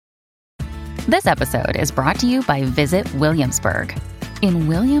This episode is brought to you by Visit Williamsburg. In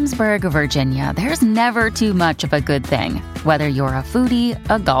Williamsburg, Virginia, there's never too much of a good thing. Whether you're a foodie,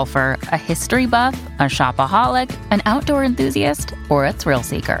 a golfer, a history buff, a shopaholic, an outdoor enthusiast, or a thrill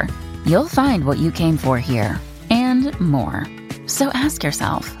seeker, you'll find what you came for here and more. So ask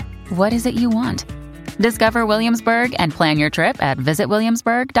yourself, what is it you want? Discover Williamsburg and plan your trip at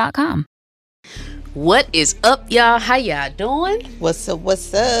visitwilliamsburg.com. What is up, y'all? How y'all doing? What's up?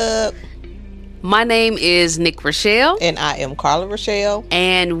 What's up? My name is Nick Rochelle. And I am Carla Rochelle.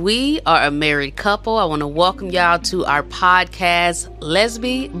 And we are a married couple. I want to welcome y'all to our podcast, Let's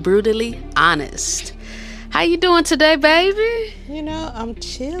Be Brutally Honest. How you doing today, baby? You know, I'm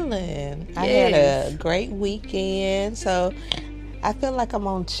chilling. Yes. I had a great weekend, so I feel like I'm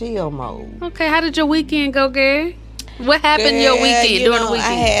on chill mode. Okay, how did your weekend go, Gary? What happened your weekend, during the weekend?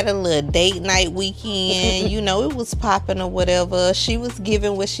 I had a little date night weekend. You know, it was popping or whatever. She was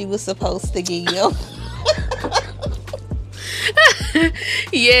giving what she was supposed to give.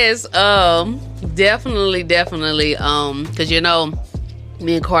 Yes, definitely. Because, you know,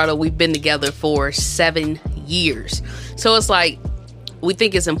 me and Carla, we've been together for 7 years. So it's like, we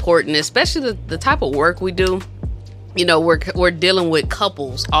think it's important, especially the type of work we do. You know, we're dealing with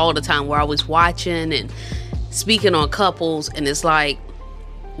couples all the time. We're always watching and speaking on couples, and it's like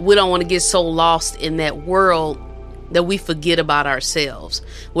we don't want to get so lost in that world that we forget about ourselves.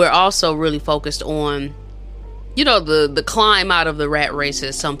 We're also really focused on, you know, the climb out of the rat race,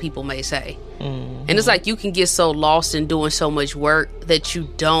 as some people may say. Mm-hmm. And it's like you can get so lost in doing so much work that you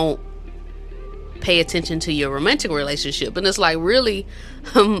don't pay attention to your romantic relationship. And it's like, really,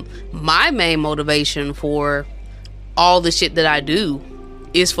 my main motivation for all the shit that I do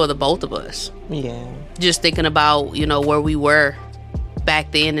is for the both of us. Yeah. Just thinking about, you know, where we were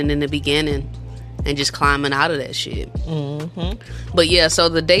back then and in the beginning and just climbing out of that shit. Mm-hmm. But yeah, so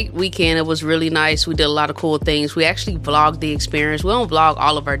the date weekend, it was really nice. We did a lot of cool things. We actually vlogged the experience. We don't vlog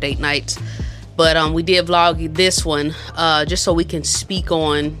all of our date nights, but we did vlog this one just so we can speak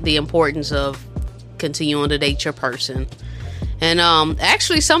on the importance of continuing to date your person. And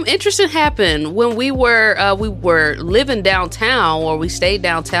actually, something interesting happened when we were living downtown, or we stayed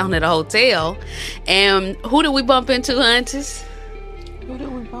downtown at a hotel. And who did we bump into, aunties? Who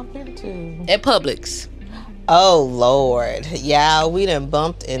did we bump into? At Publix. Oh, Lord. Yeah, we done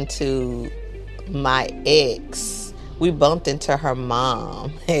bumped into my ex. We bumped into her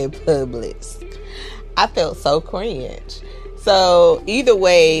mom at Publix. I felt so cringe. So either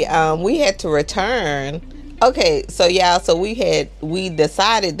way, we had to return. Okay, so y'all, so we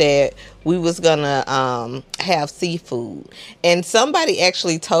decided that we was gonna have seafood, and somebody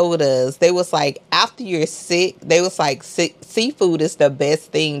actually told us, they was like, after you're sick, they was like, seafood is the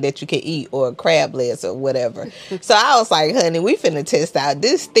best thing that you can eat, or crab legs or whatever. So I was like, honey, we finna test out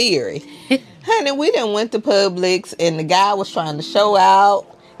this theory. Honey, we done went to Publix, and the guy was trying to show out,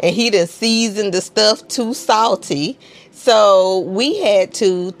 and he done seasoned the stuff too salty, so we had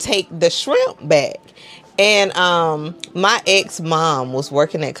to take the shrimp back. And my ex-mom was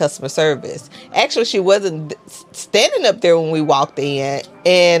working at customer service. Actually, she wasn't standing up there when we walked in.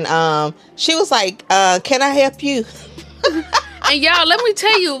 And she was like, can I help you? And y'all, let me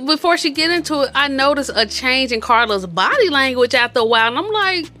tell you, before she get into it, I noticed a change in Carla's body language after a while. And I'm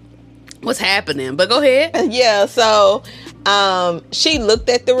like, what's happening? But go ahead. Yeah, so she looked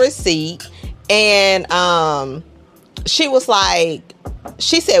at the receipt. And she was like,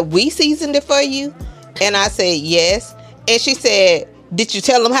 she said, we seasoned it for you? And I said, yes. And she said, did you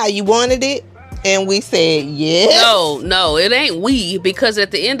tell them how you wanted it? And we said, yes. No, it ain't we. Because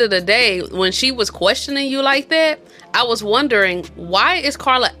at the end of the day, when she was questioning you like that, I was wondering, why is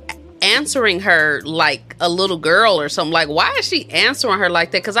Carla answering her like a little girl or something? Like, why is she answering her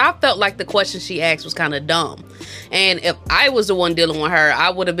like that? Because I felt like the question she asked was kind of dumb. And if I was the one dealing with her, I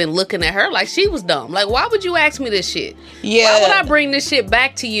would have been looking at her like she was dumb. Like, why would you ask me this shit? Yeah. Why would I bring this shit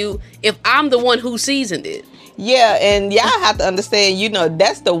back to you if I'm the one who seasoned it? Yeah, and y'all have to understand, you know,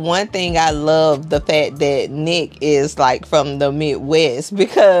 that's the one thing I love, the fact that Nick is like from the Midwest,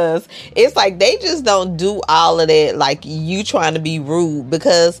 because it's like they just don't do all of that like you trying to be rude.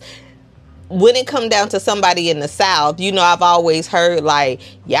 Because when it come down to somebody in the South, you know, I've always heard like,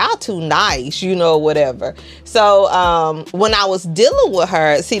 y'all too nice, you know, whatever. So when I was dealing with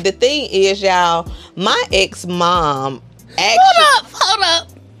her, see, the thing is, y'all, my ex-mom actually... Hold up.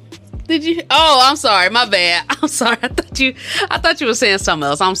 Did you? Oh, I'm sorry. My bad. I'm sorry. I thought you were saying something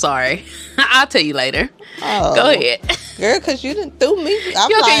else. I'm sorry. I'll tell you later. Oh, go ahead. Girl, because you didn't threw me. Okay,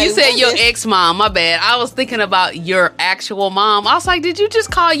 like, you said your ex-mom. My bad. I was thinking about your actual mom. I was like, did you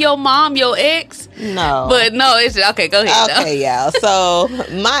just call your mom your ex? No. But no, it's... Okay, go ahead. Okay, y'all. So,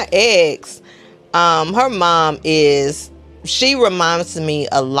 my ex, Her mom she reminds me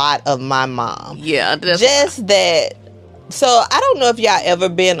a lot of my mom. Yeah, just that. So I don't know if y'all ever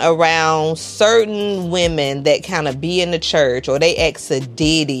been around certain women that kind of be in the church or they act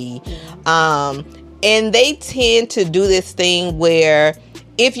sedity, and they tend to do this thing where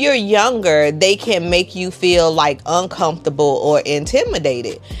if you're younger, they can make you feel like uncomfortable or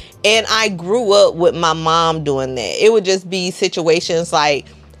intimidated. And I grew up with my mom doing that. It would just be situations like,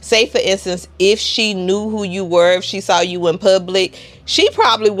 say for instance, if she knew who you were, if she saw you in public, she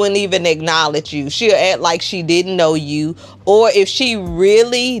probably wouldn't even acknowledge you. She'll act like she didn't know you. Or if she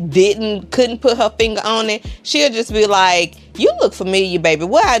really couldn't put her finger on it, she'll just be like, you look familiar, baby.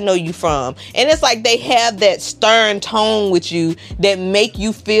 Where I know you from? And it's like they have that stern tone with you that make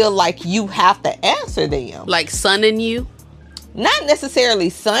you feel like you have to answer them. Like sonning you? Not necessarily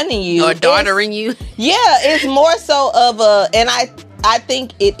sonning you. Or daughtering you? Yeah, it's more so of and I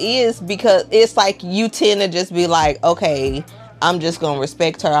think it is because it's like you tend to just be like, okay, I'm just going to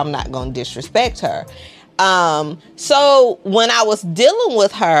respect her. I'm not going to disrespect her. So when I was dealing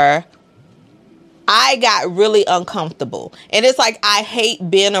with her, I got really uncomfortable. And it's like I hate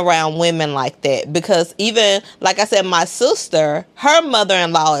being around women like that because even, like I said, my sister, her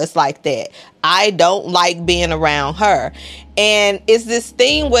mother-in-law is like that. I don't like being around her. And it's this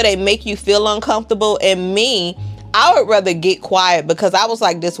thing where they make you feel uncomfortable. And me, I would rather get quiet because I was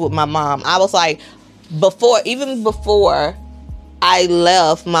like this with my mom. I was like, even before I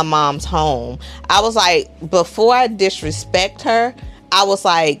left my mom's home, I was like, before I disrespect her, I was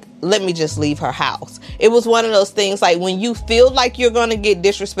like, let me just leave her house. It was one of those things like when you feel like you're going to get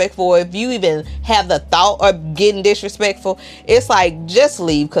disrespectful, or if you even have the thought of getting disrespectful, it's like, just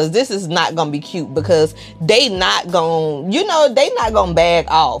leave because this is not going to be cute because they not going to bag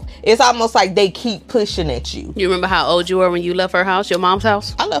off. It's almost like they keep pushing at you. You remember how old you were when you left her house, your mom's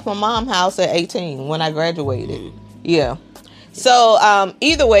house? I left my mom's house at 18 when I graduated. Yeah. So,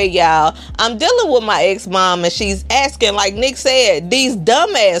 either way, y'all, I'm dealing with my ex-mom and she's asking, like Nick said, these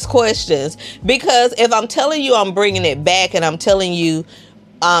dumbass questions. Because if I'm telling you I'm bringing it back and I'm telling you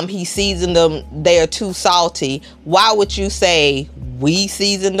he seasoned them, they are too salty, why would you say we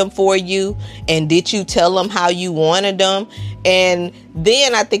seasoned them for you? And did you tell them how you wanted them? And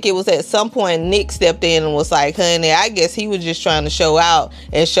then I think it was at some point Nick stepped in and was like, honey, I guess he was just trying to show out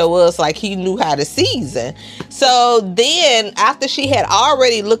and show us like he knew how to season. So then after she had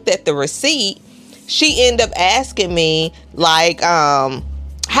already looked at the receipt, she ended up asking me like, how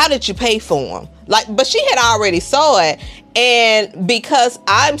did you pay for them? But she had already saw it. And because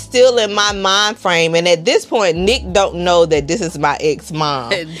I'm still in my mind frame, and at this point, Nick don't know that this is my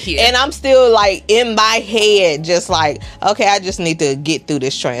ex-mom. Yeah. And I'm still like in my head, just like, okay, I just need to get through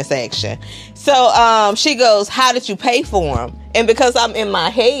this transaction. So she goes, how did you pay for them? And because I'm in my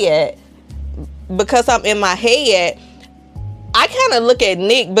head, I kind of look at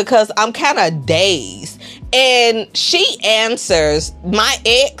Nick because I'm kind of dazed. And she answers, my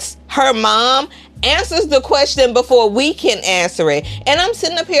ex, her mom, answers the question before we can answer it. And I'm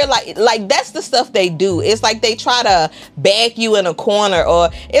sitting up here like that's the stuff they do. It's like they try to back you in a corner,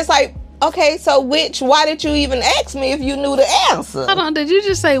 or it's like, okay, so why did you even ask me if you knew the answer? Hold on, did you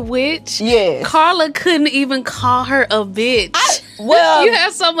just say witch? Yes. Carla couldn't even call her a bitch. Well, you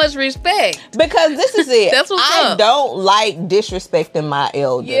have so much respect. Because this is it. That's what's I up. don't like disrespecting my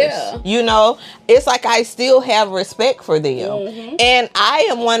elders. Yeah. You know, it's like I still have respect for them. Mm-hmm. And I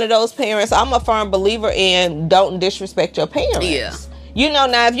am one of those parents, I'm a firm believer in don't disrespect your parents. Yeah. You know,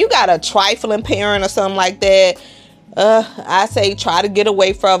 now if you got a trifling parent or something like that, I say try to get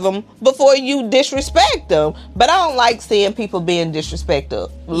away from them before you disrespect them. But I don't like seeing people being disrespectful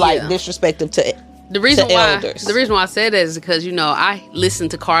to the reason why elders. The reason why I said that is because, you know, I listen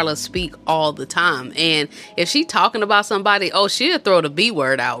to Carla speak all the time. And if she talking about somebody, she'll throw the B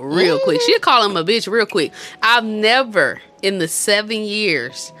word out real quick. She'll call him a bitch real quick. I've never in the 7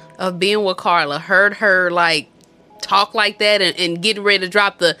 years of being with Carla heard her like talk like that and getting ready to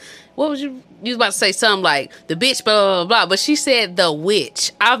drop the, what was you was about to say something like the bitch, blah, blah, blah, but she said the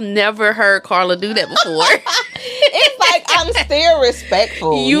witch. I've never heard Carla do that before. It's like I'm still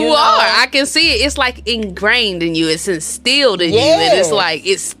respectful. You are. I can see it. It's like ingrained in you. It's instilled in you. And it's like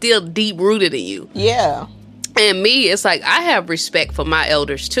it's still deep rooted in you. Yeah. And me, it's like I have respect for my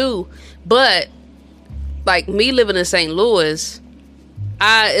elders too. But like me living in St. Louis,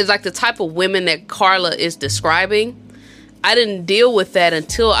 it's like the type of women that Carla is describing. I didn't deal with that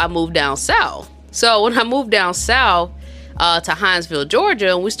until I moved down south. So when I moved down south to Hinesville,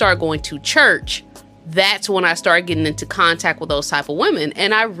 Georgia, and we started going to church, that's when I started getting into contact with those type of women.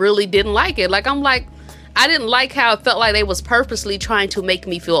 And I really didn't like it. I didn't like how it felt like they was purposely trying to make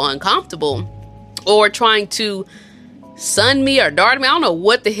me feel uncomfortable. or trying to sun me or dart me. I don't know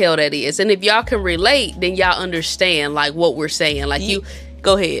what the hell that is. And if y'all can relate, then y'all understand like what we're saying. Like you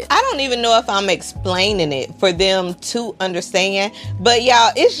go ahead. I don't even know if I'm explaining it for them to understand. But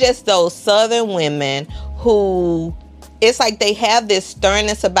y'all, it's just those Southern women who, it's like they have this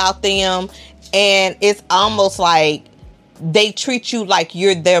sternness about them, and it's almost like they treat you like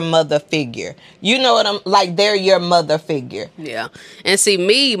you're their mother figure. You know what I'm like? They're your mother figure. Yeah. And see,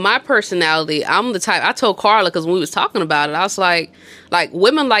 me, my personality, I'm the type, I told Carla, because when we was talking about it, I was like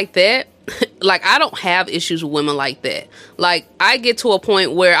women like that, like, I don't have issues with women like that. Like, I get to a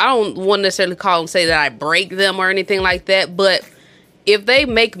point where I don't want to necessarily call them, say that I break them or anything like that, but if they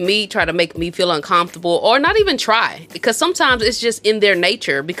try to make me feel uncomfortable, or not even try, because sometimes it's just in their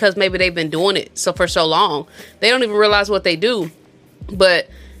nature, because maybe they've been doing it for so long, they don't even realize what they do. But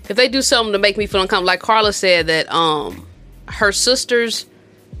if they do something to make me feel uncomfortable, like Carla said that her sister's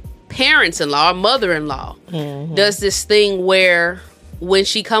parents-in-law, or mother-in-law, does this thing where when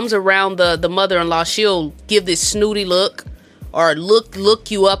she comes around the mother-in-law, she'll give this snooty look, or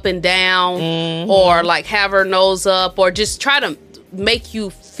look you up and down, or like have her nose up, or just try to make you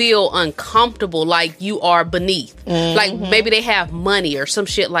feel uncomfortable, like you are beneath. Like maybe they have money or some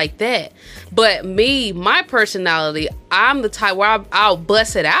shit like that. But me, my personality, I'm the type where I'll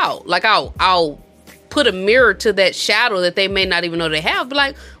bust it out. Like I'll put a mirror to that shadow that they may not even know they have. But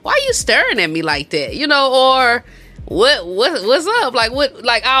like, why are you staring at me like that? You know, or what's up? Like what?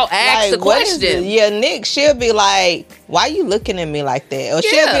 Like I'll ask the question. Yeah, Nick, she'll be like, "Why are you looking at me like that?" Or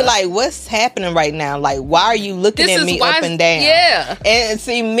she'll be like, "What's happening right now? Like, why are you looking at me up and down?" Yeah. And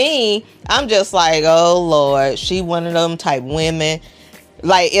see me, I'm just like, "Oh Lord," she one of them type women.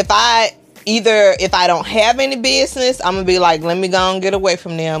 Like if I don't have any business, I'm gonna be like, let me go and get away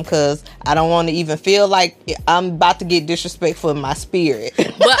from them, because I don't want to even feel like I'm about to get disrespectful in my spirit.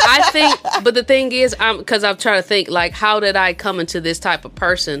 But the thing is, because I'm trying to think, like, how did I come into this type of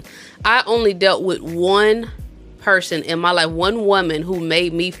person? I only dealt with one person in my life, one woman who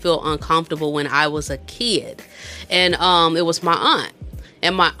made me feel uncomfortable when I was a kid. And it was my aunt.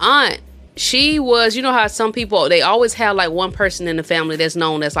 And my aunt, she was, you know how some people, they always have like one person in the family that's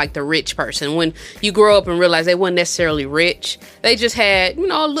known as like the rich person. When you grow up and realize they weren't necessarily rich, they just had, you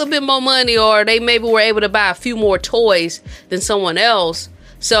know, a little bit more money, or they maybe were able to buy a few more toys than someone else.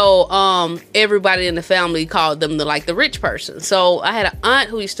 So everybody in the family called them the rich person. So I had an aunt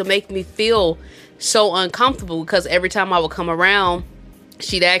who used to make me feel so uncomfortable, because every time I would come around,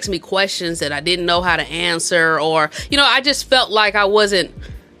 she'd ask me questions that I didn't know how to answer, or, you know, I just felt like I wasn't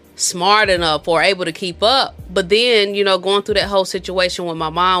smart enough or able to keep up. But then, you know, going through that whole situation with my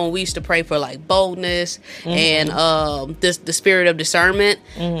mom, when we used to pray for like boldness and the spirit of discernment,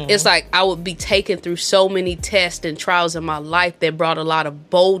 it's like I would be taken through so many tests and trials in my life that brought a lot of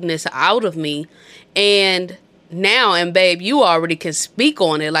boldness out of me. And now, and babe, you already can speak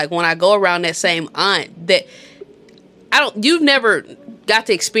on it, like when I go around that same aunt, that you've never got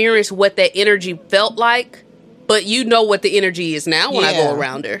to experience what that energy felt like, but you know what the energy is now when I go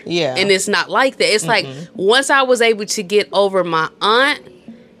around her. Yeah. And it's not like that. It's like, once I was able to get over my aunt,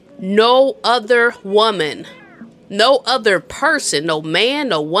 no other woman, no other person, no man,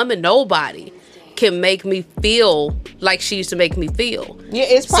 no woman, nobody can make me feel like she used to make me feel. Yeah,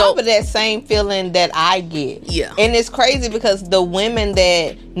 it's probably that same feeling that I get. Yeah. And it's crazy because the women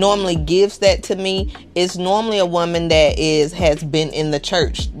that normally gives that to me is normally a woman that has been in the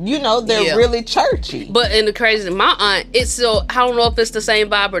church. You know, they're really churchy. But in the crazy, my aunt, I don't know if it's the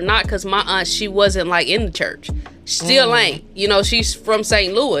same vibe or not, because my aunt, she wasn't like in the church. Still ain't. You know, she's from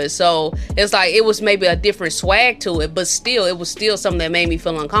St. Louis, so it's like it was maybe a different swag to it, but still, it was still something that made me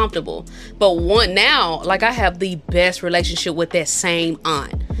feel uncomfortable. But now, like, I have the best relationship with that same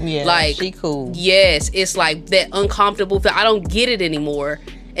aunt. Yeah, like, she cool. Yes, it's like that uncomfortable feel. I don't get it anymore.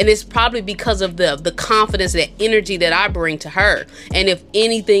 And it's probably because of the confidence, that energy that I bring to her. And if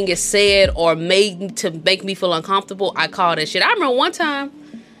anything is said or made to make me feel uncomfortable, I call that shit. I remember one time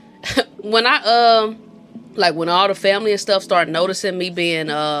when when all the family and stuff started noticing me being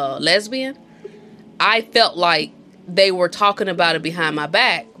lesbian, I felt like they were talking about it behind my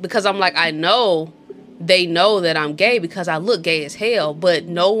back, because I'm like, I know they know that I'm gay because I look gay as hell, but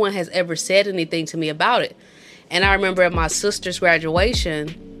no one has ever said anything to me about it. And I remember at my sister's graduation,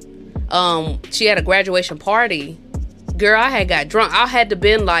 she had a graduation party. Girl, I had got drunk. I had to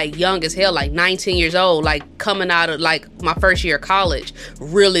been like young as hell, like 19 years old, like coming out of like my first year of college,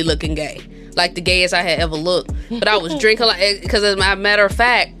 really looking gay. Like the gayest I had ever looked. But I was drinking, like, because as a matter of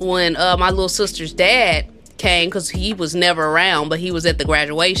fact, when my little sister's dad came, because he was never around, but he was at the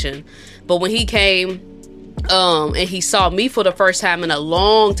graduation. But when he came, And he saw me for the first time in a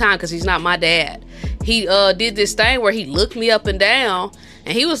long time because he's not my dad. He did this thing where he looked me up and down,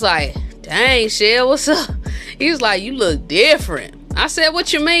 and he was like, "Dang, Shell, what's up?" He was like, "You look different." I said,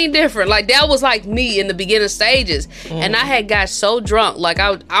 "What you mean different?" Like, that was like me in the beginning stages. And I had got so drunk. Like,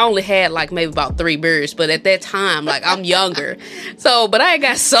 I only had like maybe about 3 beers, but at that time, like, I'm younger. But I had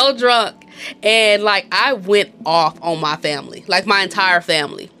got so drunk. And like, I went off on my family, like my entire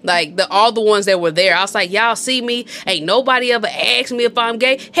family, like all the ones that were there. I was like, "Y'all see me? Ain't nobody ever asked me if I'm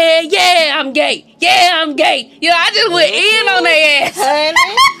gay. Hell yeah, I'm gay. Yeah, I'm gay." You know, I just went in on their ass.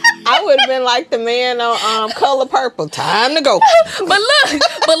 Honey, I would have been like the man on Color Purple. Time to go. But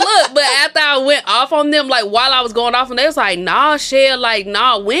after I went off on them, like while I was going off, and they was like, "Nah, Shell, like,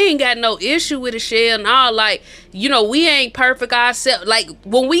 nah, we ain't got no issue with it, Shell. Nah, like, you know, we ain't perfect ourselves." Like,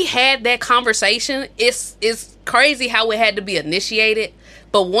 when we had that conversation, it's crazy how it had to be initiated.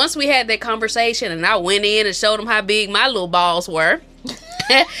 But once we had that conversation and I went in and showed them how big my little balls were,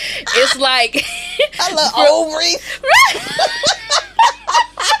 it's like I love ovaries.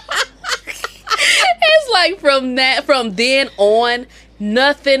 It's like from then on,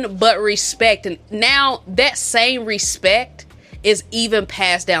 nothing but respect. And now that same respect is even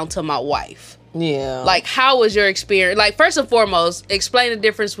passed down to my wife. Yeah. Like, how was your experience? Like, first and foremost, explain the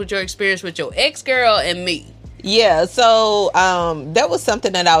difference with your experience with your ex-girl and me. Yeah, so that was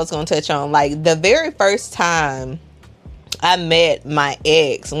something that I was going to touch on. Like, the very first time I met my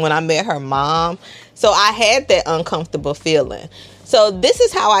ex, when I met her mom, so I had that uncomfortable feeling. So this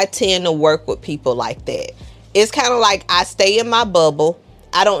is how I tend to work with people like that. It's kind of like I stay in my bubble.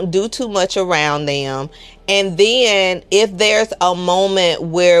 I don't do too much around them. And then if there's a moment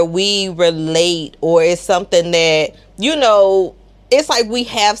where we relate, or it's something that, you know, it's like we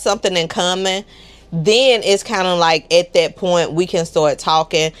have something in common, then it's kind of like at that point we can start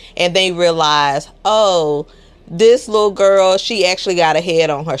talking, and they realize, oh, this little girl, she actually got a head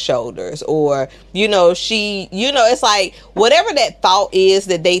on her shoulders, or, you know, it's like whatever that thought is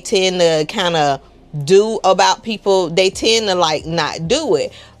that they tend to kind of do about people, they tend to like not do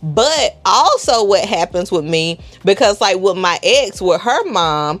it. But also what happens with me, because like with my ex, with her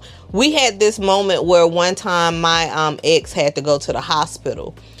mom, we had this moment where one time my ex had to go to the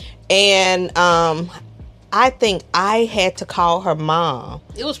hospital, and I think I had to call her mom.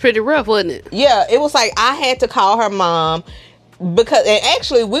 It was pretty rough, wasn't it? Yeah, it was like I had to call her mom because, and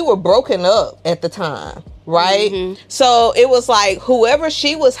actually we were broken up at the time, right? Mm-hmm. So it was like whoever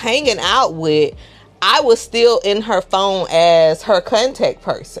she was hanging out with, I was still in her phone as her contact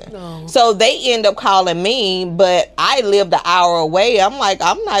person. Oh. So they end up calling me, but I lived an hour away. I'm like,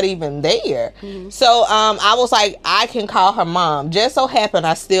 I'm not even there. Mm-hmm. So I was like, I can call her mom. Just so happened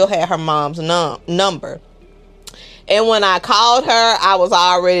I still had her mom's number. And when I called her, I was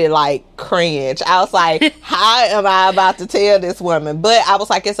already like cringe. I was like, how am I about to tell this woman? But I was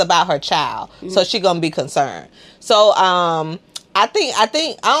like, it's about her child. Mm-hmm. So she gonna be concerned. So I think I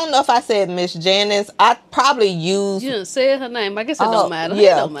don't know if I said Miss Janice. I probably used. You didn't say her name. I guess it don't matter.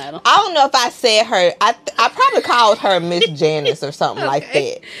 Yeah. It don't matter. I don't know if I said her. I probably called her Miss Janice or something like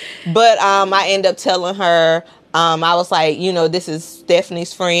that. But I ended up telling her. I was like, you know, this is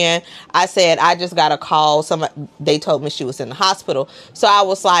Stephanie's friend. I said, I just got a call. They told me she was in the hospital. So I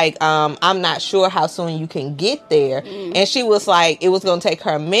was like, I'm not sure how soon you can get there. Mm. And she was like, it was going to take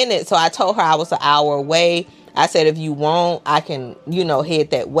her a minute. So I told her I was an hour away. I said, if you want, I can, you know,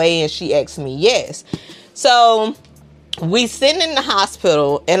 head that way. And she asked me yes. So we sitting in the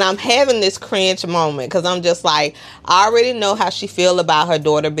hospital, and I'm having this cringe moment because I'm just like, I already know how she feel about her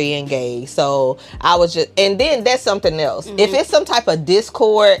daughter being gay. So I was just, and then that's something else. Mm-hmm. If it's some type of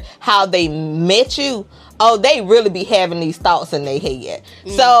discord, how they met you, oh, they really be having these thoughts in their head.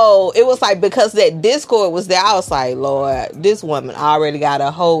 Mm-hmm. So it was like, because that discord was there, I was like, Lord, this woman already got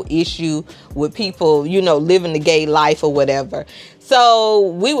a whole issue with people, you know, living the gay life or whatever.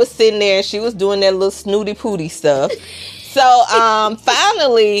 So we was sitting there, and she was doing that little snooty pooty stuff. So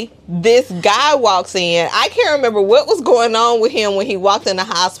finally, this guy walks in. I can't remember what was going on with him when he walked in the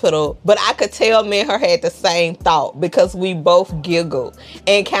hospital, but I could tell me and her had the same thought because we both giggled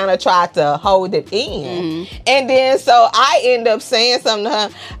and kind of tried to hold it in. Mm-hmm. And then so I ended up saying something to her.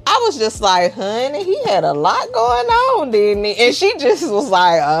 I was just like, honey, he had a lot going on, didn't he? And she just was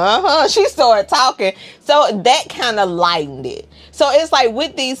like, uh-huh. She started talking. So that kind of lightened it. So it's like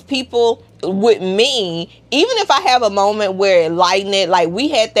with these people, with me, even if I have a moment where it lightened it, like we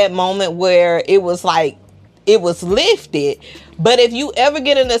had that moment where it was like, it was lifted. But if you ever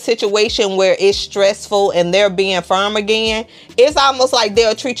get in a situation where it's stressful and they're being firm again, it's almost like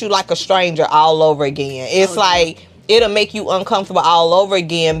they'll treat you like a stranger all over again. It's like, it'll make you uncomfortable all over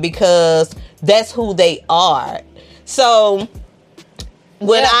again because That's who they are. So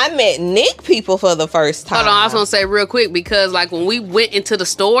when I met Nick people for the first time. Hold on, I was gonna say real quick, because like when we went into the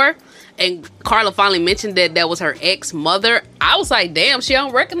store and Carla finally mentioned that was her ex-mother, I was like, damn, she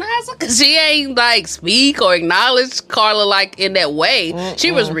don't recognize her, because she ain't like speak or acknowledge Carla like in that way.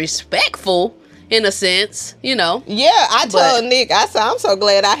 She was respectful in a sense, you know. Yeah, I told Nick, I said, I'm so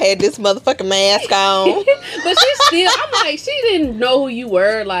glad I had this motherfucking mask on. But she still, I'm like, she didn't know who you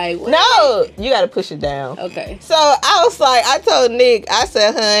were. Like, what? No, you got to push it down. Okay. So I was like, I told Nick, I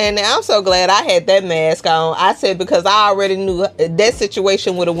said, honey, I'm so glad I had that mask on. I said, because I already knew that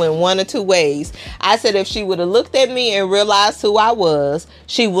situation would have went one or two ways. I said, if she would have looked at me and realized who I was,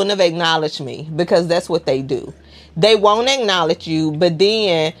 she wouldn't have acknowledged me, because that's what they do. They won't acknowledge you, but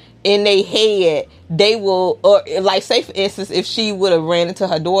then in their head, they will, or like, say for instance, if she would have ran into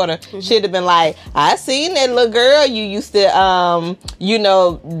her daughter, she'd have been like, I seen that little girl you used to, you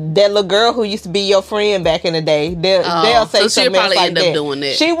know, that little girl who used to be your friend back in the day. They'll say so something she'll probably else like end up that. doing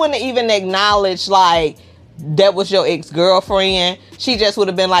that. She wouldn't even acknowledge like that was your ex-girlfriend. She just would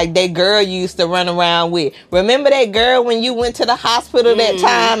have been like, that girl you used to run around with. Remember that girl when you went to the hospital that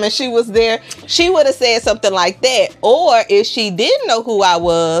time and she was there? She would have said something like that. Or if she didn't know who I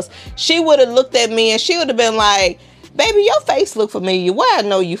was, she would have looked at me and she would have been like, baby, your face look familiar. Where I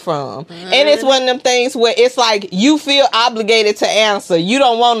know you from? And it's one of them things where it's like you feel obligated to answer. You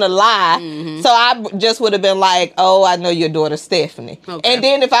don't want to lie. So I just would have been like, oh, I know your daughter Stephanie. Okay. And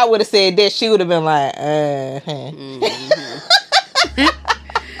then if I would have said that, she would have been like,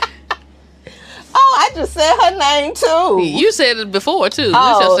 Oh, I just said her name too. You said it before too.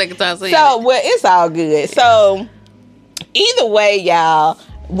 This is your second time saying so, it. well, it's all good. So either way, y'all,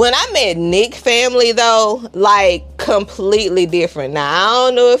 when I met Nick family though, like completely different. Now I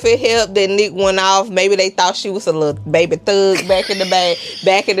don't know if it helped that Nick went off. Maybe they thought she was a little baby thug back in the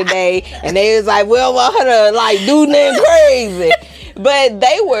day, and they was like, we don't want her to like do nothing crazy. But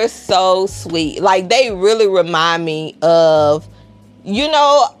they were so sweet. Like they really remind me of, you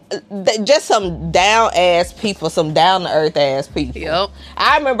know, just some down-ass people, some down-to-earth ass people. Yep.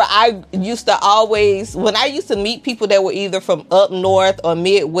 I remember I used to always, when I used to meet people that were either from up north or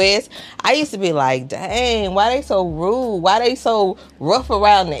Midwest, I used to be like, dang, why they so rude? Why they so rough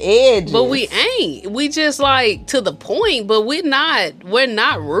around the edges? But we ain't. We just like to the point, but we're not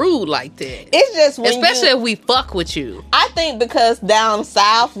rude like that. It's just when especially if we fuck with you. I think because down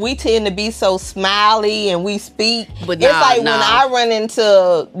south, we tend to be so smiley and we speak. But it's like when I run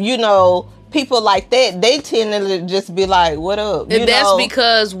into, you know, people like that, they tend to just be like, what up? And that's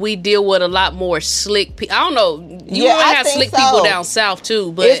because we deal with a lot more slick people. I don't know. You have slick people down south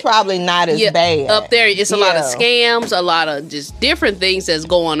too, but it's probably not as bad. Up there, it's a lot of scams, a lot of just different things that's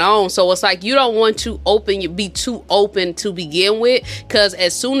going on. So it's like you don't want to be too open to begin with, because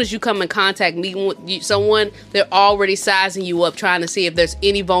as soon as you come in contact meeting with someone, they're already sizing you up, trying to see if there's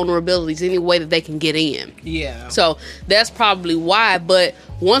any vulnerabilities, any way that they can get in. Yeah. So that's probably why. But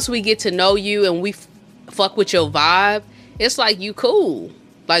once we get to know you and we fuck with your vibe, it's like you cool.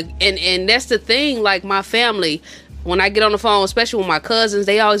 Like, and that's the thing. Like my family, when I get on the phone, especially with my cousins,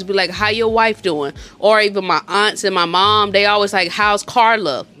 they always be like, how your wife doing? Or even my aunts and my mom, they always like, how's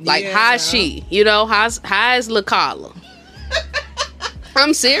Carla? Like, how's she? You know, how's La Carla?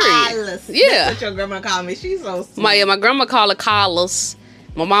 I'm serious. Carlos. Yeah. That's what your grandma called me. She's so sweet. My grandma called her Carlos.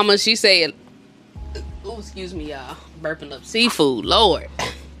 My mama, she said, oh, excuse me, y'all. Burping up seafood, Lord.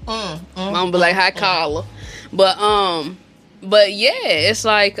 Mama be like, hi, Carla. But yeah, it's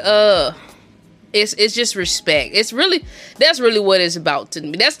like it's just respect. That's really what it's about to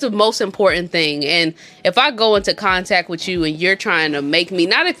me. That's the most important thing. And if I go into contact with you and you're trying to make me,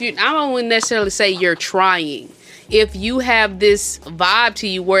 I don't necessarily say you're trying. If you have this vibe to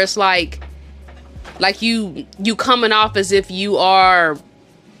you where it's like you coming off as if you are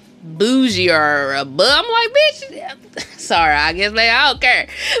bougie or a bum, I'm like, bitch, sorry, I guess like I don't care,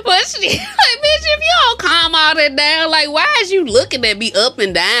 but like, bitch, if you don't calm all that down, like, why is you looking at me up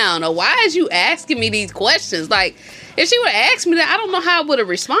and down, or why is you asking me these questions? Like, if she would have asked me that, I don't know how I would have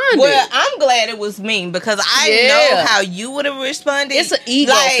responded. Well, I'm glad it was me, because I know how you would have responded. It's an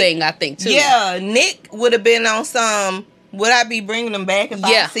ego thing, I think, too. Yeah, Nick would have been on some, would I be bringing them back if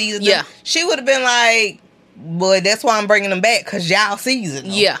I seasoned them? She would have been like, boy, that's why I'm bringing them back, because y'all seasoned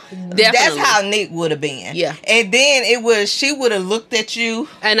them. Yeah, definitely. That's how Nick would have been. Yeah. And then she would have looked at you.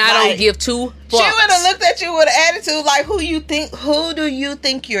 And I don't give two fucks. She would have looked at you with an attitude like, who do you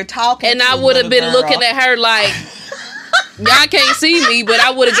think you're talking to? And I would have been looking at her like, y'all can't see me, but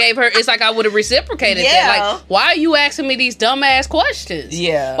I would have gave her, it's like I would have reciprocated that. Like, why are you asking me these dumbass questions?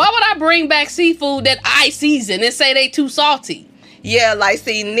 Yeah. Why would I bring back seafood that I season and say they too salty? Yeah, like,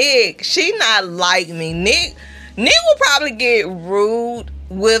 see, Nick, she not like me. Nick will probably get rude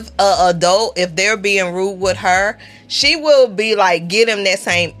with a adult if they're being rude with her. She will be like, get him that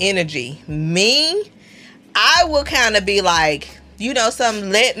same energy. Me, I will kind of be like, you know,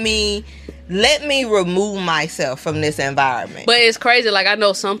 let me remove myself from this environment. But it's crazy. Like, I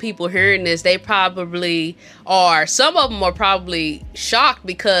know some people hearing this, they probably are, some of them are probably shocked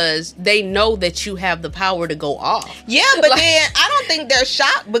because they know that you have the power to go off. Yeah, but like, then I don't think they're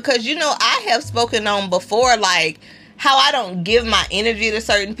shocked because, you know, I have spoken on before, like, how I don't give my energy to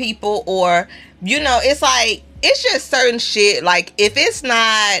certain people, or, you know, it's like, it's just certain shit. Like, if it's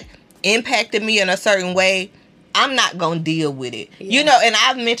not impacting me in a certain way, I'm not going to deal with it. Yeah. You know, and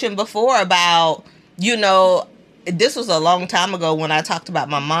I've mentioned before about, you know, this was a long time ago when I talked about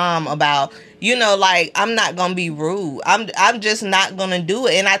my mom about, you know, like, I'm not going to be rude. I'm just not going to do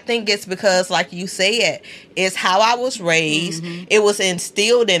it. And I think it's because, like you said, it's how I was raised. Mm-hmm. It was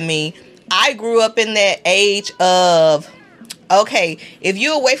instilled in me. I grew up in that age of, okay, if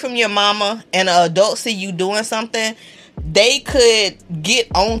you're away from your mama and an adult see you doing something, they could get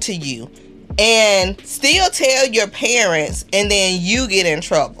onto you and still tell your parents, and then you get in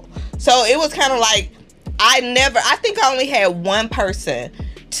trouble. So it was kind of like, I think I only had one person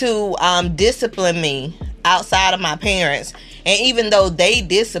to discipline me outside of my parents. And even though they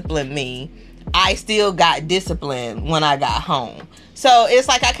disciplined me, I still got disciplined when I got home. So it's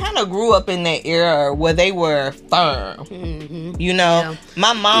like I kind of grew up in that era where they were firm. Mm-hmm. You know, yeah.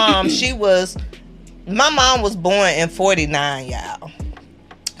 My mom was born in 49, y'all.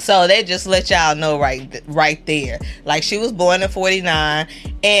 So they just let y'all know right there. Like, she was born in 49,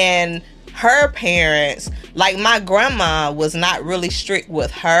 and her parents, like, my grandma was not really strict with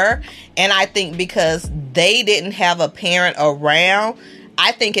her. And I think because they didn't have a parent around,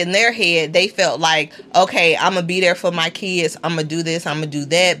 I think in their head, they felt like, okay, I'm going to be there for my kids. I'm going to do this. I'm going to do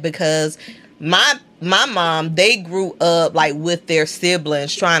that. Because my mom, they grew up, like, with their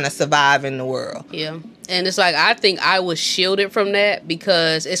siblings trying to survive in the world. Yeah. And it's like, I think I was shielded from that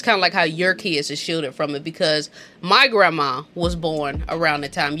because it's kind of like how your kids are shielded from it, because my grandma was born around the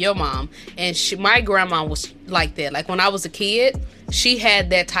time your mom, and my grandma was like that. Like, when I was a kid, she had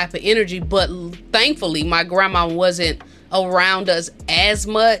that type of energy, but thankfully my grandma wasn't around us as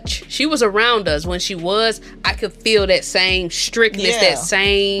much. She was around us. When she was, I could feel that same strictness, that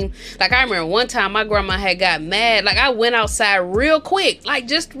same, like, I remember one time my grandma had got mad. Like, I went outside real quick, like,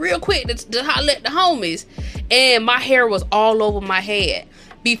 just real quick to holler at the homies, and my hair was all over my head.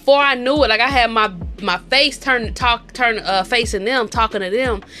 Before I knew it, like, I had my face facing them, talking to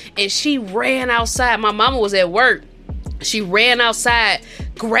them, and she ran outside. My mama was at work. She ran outside,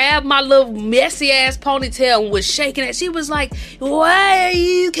 grabbed my little messy ass ponytail and was shaking it. She was like, why are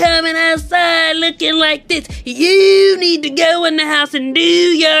you coming outside looking like this? You need to go in the house and do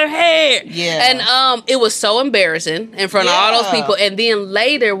your hair. Yeah. And it was so embarrassing in front of all those people. And then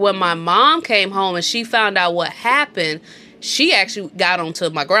later, when my mom came home and she found out what happened, she actually got onto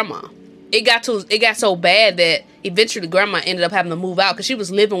my grandma. It got so bad that eventually grandma ended up having to move out because she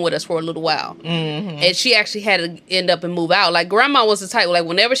was living with us for a little while. Mm-hmm. And she actually had to end up and move out. Like, grandma was the type, like,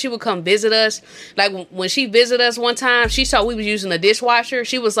 whenever she would come visit us, like, when she visited us one time, she saw we was using a dishwasher.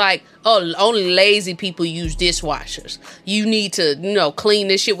 She was like, oh, only lazy people use dishwashers. You need to, you know, clean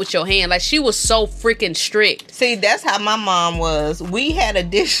this shit with your hand. Like, she was so freaking strict. See, that's how my mom was. We had a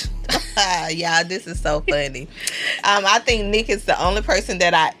dish... Y'all, this is so funny. I think Nick is the only person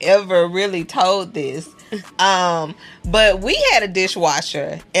that I ever really told this. But we had a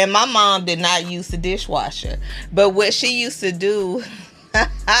dishwasher, and my mom did not use the dishwasher. But what she used to do,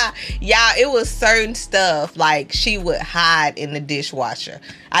 y'all, it was certain stuff like she would hide in the dishwasher.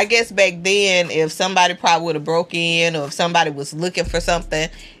 I guess back then, if somebody probably would have broke in, or if somebody was looking for something,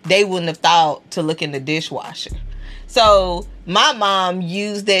 they wouldn't have thought to look in the dishwasher. So my mom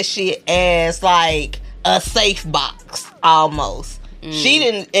used that shit as like a safe box almost. She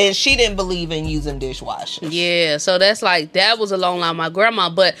didn't believe in using dishwashers. Yeah, so that's like, that was a long line of my grandma.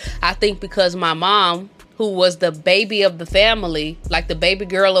 But I think because my mom, who was the baby of the family, like the baby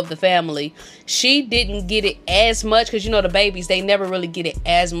girl of the family, she didn't get it as much, because, you know, the babies, they never really get it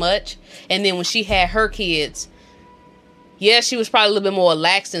as much. And then when she had her kids, yeah, she was probably a little bit more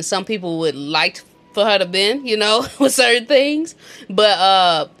lax than some people would like for her to been, you know, with certain things.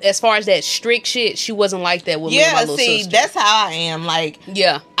 But as far as that strict shit, she wasn't like that with me and my little sister. That's how I am. Like,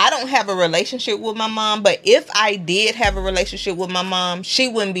 yeah, I don't have a relationship with my mom, but if I did have a relationship with my mom, she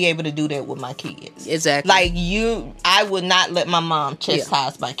wouldn't be able to do that with my kids. Exactly. Like, I would not let my mom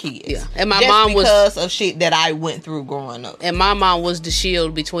chastise my kids. Yeah. And my just mom was, because of shit that I went through growing up. And my mom was the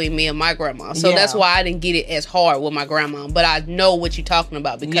shield between me and my grandma. So that's why I didn't get it as hard with my grandma. But I know what you're talking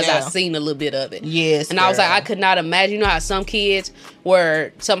about because I've seen a little bit of it. Yes. And I was like, I could not imagine. You know how some kids,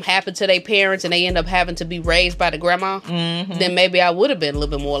 where something happened to their parents and they end up having to be raised by the grandma? Mm-hmm. Then maybe I would have been a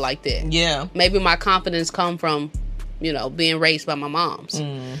little bit more like that. Yeah. Maybe my confidence come from, you know, being raised by my moms.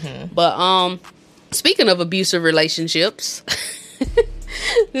 Mm-hmm. But speaking of abusive relationships,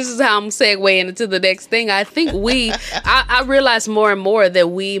 this is how I'm segueing into the next thing. I think I realize more and more that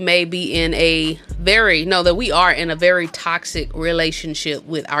we may be in that we are in a very toxic relationship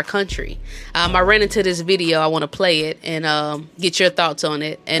with our country. I ran into this video. I want to play it and get your thoughts on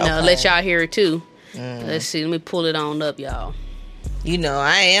it and let y'all hear it too. Let's see. Let me pull it on up, y'all. You know,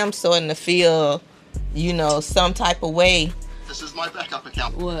 I am starting to feel, you know, some type of way. This is my backup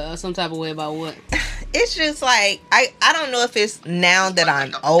account. What? Some type of way about what? It's just like, I don't know if it's now that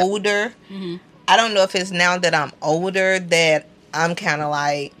I'm older. Mm-hmm. I don't know if it's now that I'm older that I'm kind of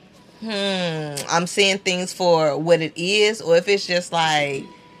like, I'm seeing things for what it is, or if it's just like,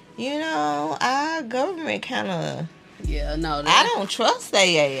 you know, our government kind of, I don't trust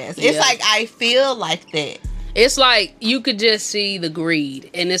their ass. It's like, I feel like that. It's like you could just see the greed.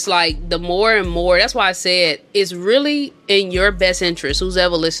 And it's like the more and more, that's why I said it's really in your best interest, who's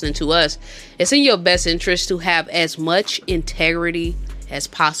ever listening to us, it's in your best interest to have as much integrity as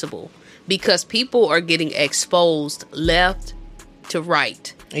possible. Because people are getting exposed left to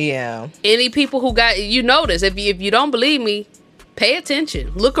right. Yeah. Any people who you notice, if you don't believe me, pay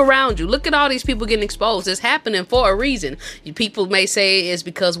attention. Look around you. Look at all these people getting exposed. It's happening for a reason. People may say it's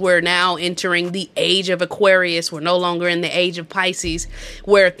because we're now entering the age of Aquarius. We're no longer in the age of Pisces,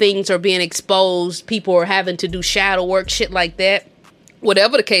 where things are being exposed. People are having to do shadow work, shit like that.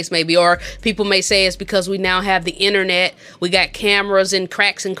 Whatever the case may be. Or people may say it's because we now have the internet. We got cameras in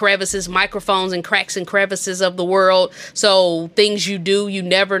cracks and crevices, microphones in cracks and crevices of the world. So things you do, you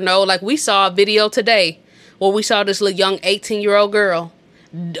never know. Like we saw a video today. Well, we saw this little young 18-year-old girl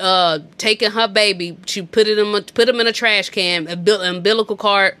taking her baby. She put him in a trash can, umbilical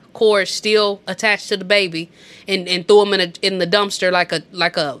cord still attached to the baby, and threw him in the dumpster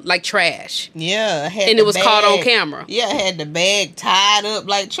like trash. Yeah, and it was caught on camera. Yeah, had the bag tied up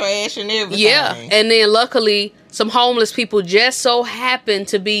like trash and everything. Yeah, and then luckily some homeless people just so happened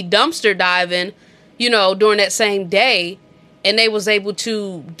to be dumpster diving, you know, during that same day. And they was able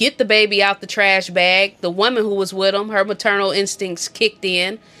to get the baby out the trash bag. The woman who was with them, her maternal instincts kicked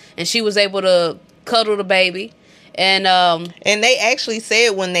in, and she was able to cuddle the baby. And they actually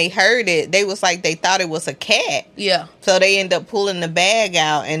said when they heard it, they was like they thought it was a cat. Yeah. So they ended up pulling the bag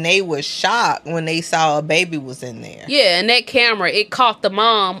out, and they was shocked when they saw a baby was in there. Yeah, and that camera, it caught the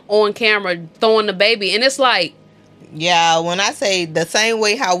mom on camera throwing the baby, and it's like. Yeah, when I say the same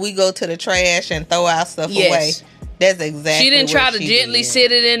way how we go to the trash and throw our stuff away. That's exactly. She didn't try to gently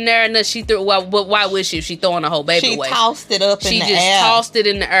sit it in there, and then she threw. Why would she? She throwing the whole baby away. She tossed it up in the air. She just tossed it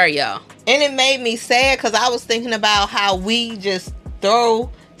in the air, y'all. And it made me sad because I was thinking about how we just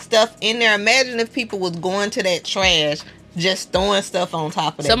throw stuff in there. Imagine if people was going to that trash, just throwing stuff on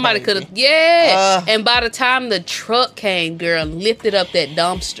top of that. Somebody could have, and by the time the truck came, girl, lifted up that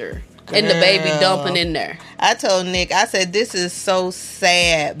dumpster. Girl. And the baby dumping in there. I told Nick, I said, this is so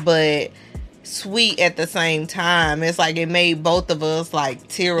sad, but sweet at the same time. It's like it made both of us like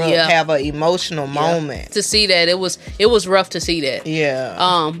tear up, have an emotional moment. To see that, it was rough to see that.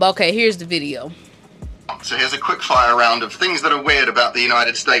 Yeah. But okay, here's the video. So here's a quick fire round of things that are weird about the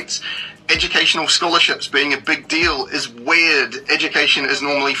United States. Educational scholarships being a big deal is weird. Education is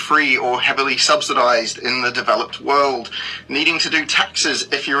normally free or heavily subsidized in the developed world. Needing to do taxes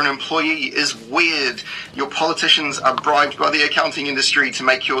if you're an employee is weird. Your politicians are bribed by the accounting industry to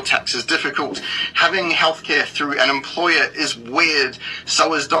make your taxes difficult. Having healthcare through an employer is weird.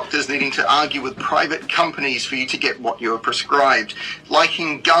 So is doctors needing to argue with private companies for you to get what you're prescribed.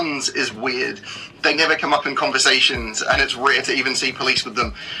 Liking guns is weird. They never come up in conversations, and it's rare to even see police with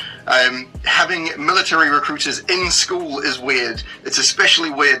them. Having military recruiters in school is weird. It's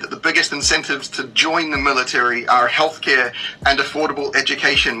especially weird that the biggest incentives to join the military are healthcare and affordable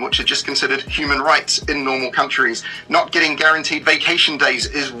education, which are just considered human rights in normal countries. Not getting guaranteed vacation days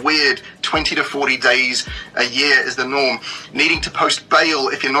is weird. 20 to 40 days a year is the norm. Needing to post bail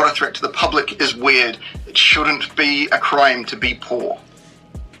if you're not a threat to the public is weird. It shouldn't be a crime to be poor.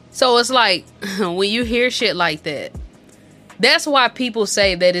 So it's like, when you hear shit like that, that's why people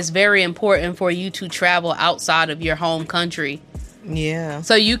say that it's very important for you to travel outside of your home country. Yeah.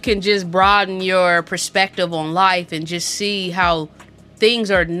 So you can just broaden your perspective on life and just see how things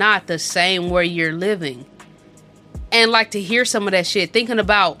are not the same where you're living. And like to hear some of that shit, thinking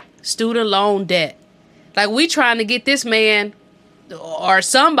about student loan debt. Like, we trying to get this man or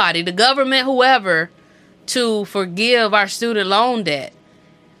somebody, the government, whoever, to forgive our student loan debt.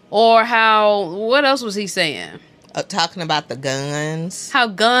 Or how, what else was he saying? Talking about the guns. How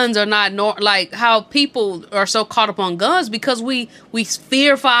guns are not, like, how people are so caught up on guns because we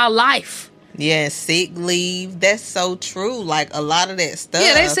fear for our life. Yeah, sick leave. That's so true. Like, a lot of that stuff.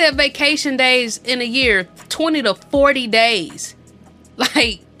 Yeah, they said vacation days in a year, 20 to 40 days.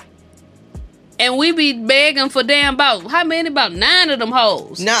 Like, and we be begging for damn about, how many? About 9 of them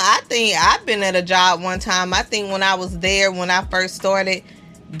hoes. No, I think I've been at a job one time. I think when I was there, when I first started,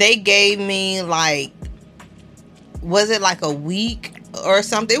 they gave me like, was it like a week or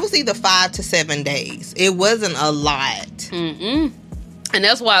something? It was either 5 to 7 days. It wasn't a lot. And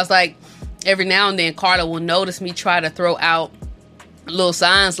that's why it's like, every now and then Carla will notice me try to throw out little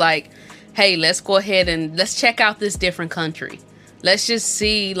signs like, hey, let's go ahead and let's check out this different country. Let's just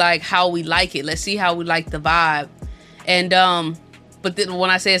see like how we like it. Let's see how we like the vibe. And but then when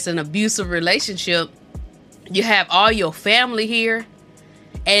I say it's an abusive relationship, you have all your family here.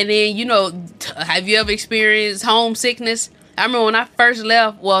 And then, you know, have you ever experienced homesickness? I remember when I first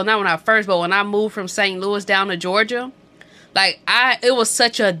left, well, not when I first, but when I moved from St. Louis down to Georgia, like, it was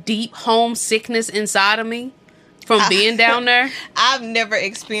such a deep homesickness inside of me from being down there. I've never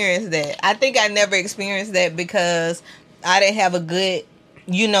experienced that. I think I never experienced that because I didn't have a good,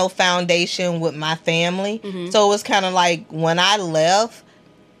 you know, foundation with my family. So it was kind of like when I left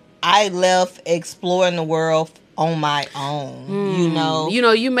exploring the world on my own, you know. You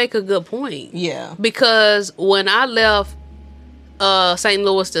know, you make a good point. Yeah. Because when I left St.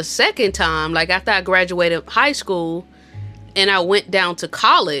 Louis the second time, like after I graduated high school and I went down to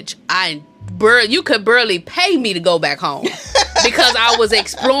college, you could barely pay me to go back home because I was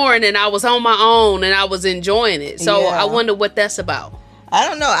exploring and I was on my own and I was enjoying it. So I wonder what that's about. I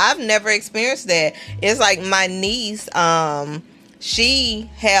don't know. I've never experienced that. It's like my niece, she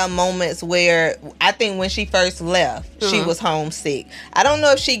had moments where I think when she first left, she was homesick. I don't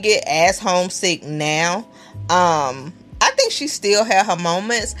know if she get as homesick now. I think she still had her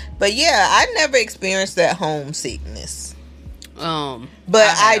moments, but yeah, I never experienced that homesickness. But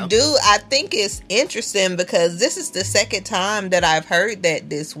I think it's interesting because this is the second time that I've heard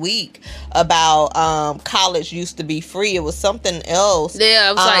that this week about college used to be free. It was something else. Yeah,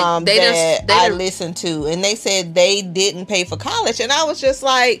 it was like I listened to, and they said they didn't pay for college, and I was just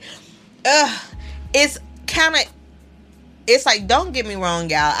like, it's like, don't get me wrong,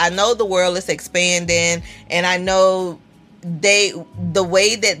 y'all. I know the world is expanding, and I know the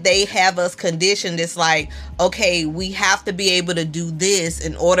way that they have us conditioned is like, okay, we have to be able to do this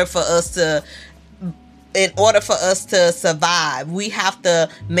in order for us to survive. We have to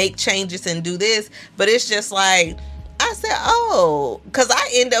make changes and do this. But it's just like, I said, oh, because I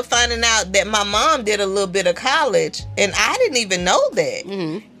ended up finding out that my mom did a little bit of college, and I didn't even know that.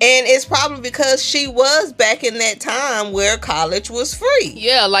 And it's probably because she was back in that time where college was free.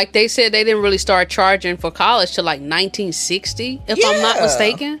 Yeah, like they said they didn't really start charging for college till like 1960, if I'm not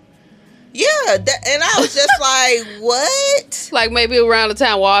mistaken. Yeah, and I was just like, what? Like maybe around the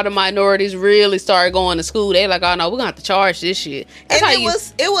time where all the minorities really started going to school, they like, oh no, we're gonna have to charge this shit. That's and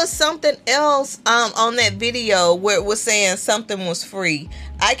it was something else on that video where it was saying something was free.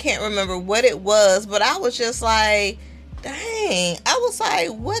 I can't remember what it was, but I was just like, dang. I was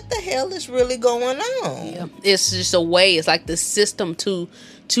like, what the hell is really going on? Yeah. It's just a way. It's like the system to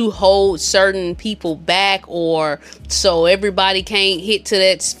hold certain people back, or so everybody can't hit to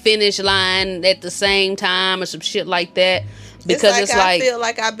that finish line at the same time or some shit like that. Because it's like I feel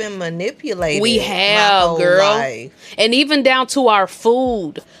like I've been manipulated. We have, girl. Life. And even down to our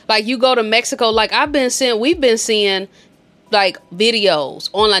food. Like you go to Mexico, like we've been seeing like videos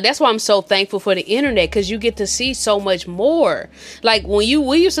online. That's why I'm so thankful for the internet, because you get to see so much more. Like we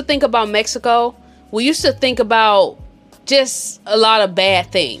used to think about Mexico, we used to think about just a lot of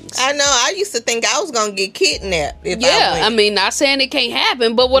bad things. I know. I used to think I was gonna get kidnapped. I mean, not saying it can't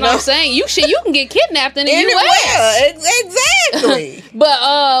happen, but what I'm saying, you can get kidnapped in the U.S. Exactly.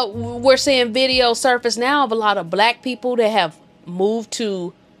 But we're seeing videos surface now of a lot of black people that have moved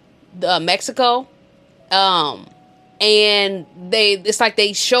to Mexico, and it's like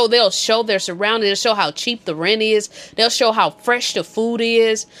they'll show their surroundings. They'll show how cheap the rent is. They'll show how fresh the food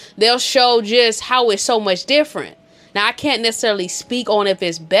is. They'll show just how it's so much different. Now, I can't necessarily speak on if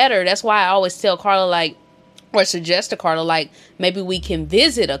it's better. That's why I always tell Carla, like, or suggest to Carla, like, maybe we can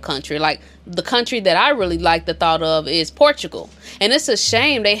visit a country. Like, the country that I really like the thought of is Portugal. And it's a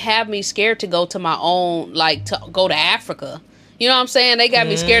shame they have me scared to go to my own, like, to go to Africa. You know what I'm saying? They got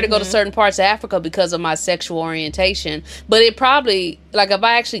me scared to go to certain parts of Africa because of my sexual orientation. But it probably, like, if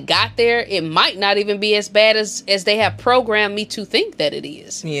I actually got there, it might not even be as bad as they have programmed me to think that it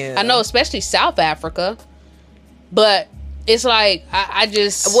is. Yeah. I know, especially South Africa. But it's like, I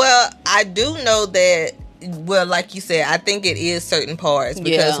just... Well, I do know that, well, like you said, I think it is certain parts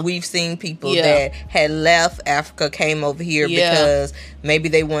because we've seen people that had left Africa, came over here because maybe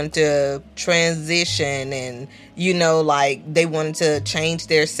they wanted to transition and, you know, like they wanted to change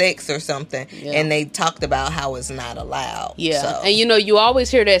their sex or something. Yeah. And they talked about how it's not allowed. Yeah. So. And, you know, you always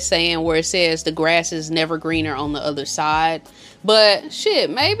hear that saying where it says the grass is never greener on the other side. But shit,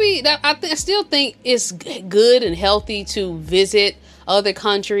 maybe I still think it's good and healthy to visit other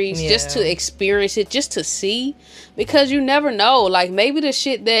countries just to experience it, just to see, because you never know, like maybe the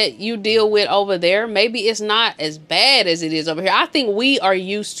shit that you deal with over there, maybe it's not as bad as it is over here. I think we are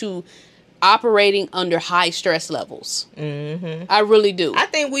used to operating under high stress levels. I really do. I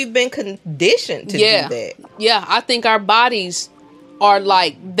think we've been conditioned to do that. Yeah, I think our bodies are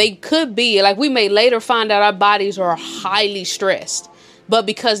like, they could be like, we may later find out our bodies are highly stressed. But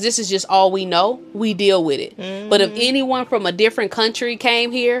because this is just all we know, we deal with it. But if anyone from a different country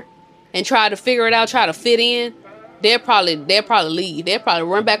came here and tried to figure it out, try to fit in, they'll probably leave. They'll probably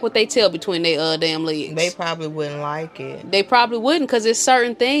run back with their tail between their damn legs. They probably wouldn't like it. They probably wouldn't, because there's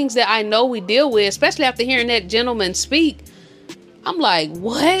certain things that I know we deal with, especially after hearing that gentleman speak. I'm like,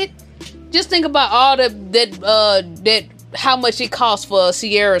 what? Just think about all that how much it costs for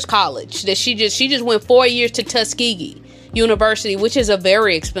Sierra's college. That she just went 4 years to Tuskegee University, which is a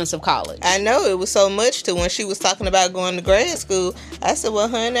very expensive college. I know, it was so much to when she was talking about going to grad school. I said, well,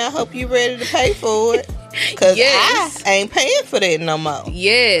 honey, I hope you're ready to pay for it, because I ain't paying for that no more.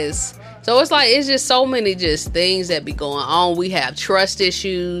 Yes. So it's like, it's just so many just things that be going on. We have trust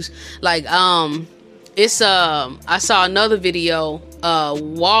issues. Like, I saw another video,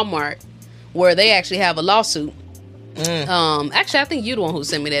 Walmart, where they actually have a lawsuit. Actually, I think you're the one who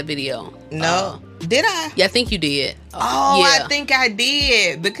sent me that video. No. Did I? Yeah, I think you did. Oh, yeah. I think I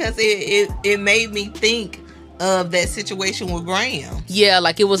did, because it made me think of that situation with Graham. Yeah,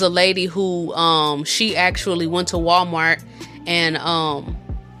 like it was a lady who she actually went to Walmart and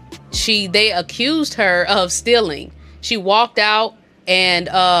they accused her of stealing. She walked out and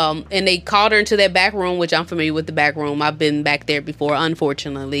they called her into that back room, which I'm familiar with the back room. I've been back there before,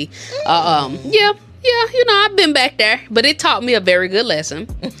 unfortunately. Yeah, you know, I've been back there, but it taught me a very good lesson.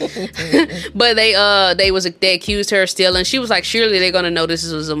 But they accused her of stealing. She was like, surely they're gonna know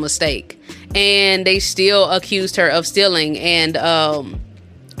this was a mistake, and they still accused her of stealing. And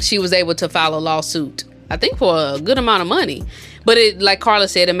she was able to file a lawsuit, I think for a good amount of money. But it, like Carla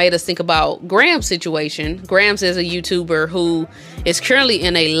said, it made us think about Graham's situation. Graham's is a YouTuber who is currently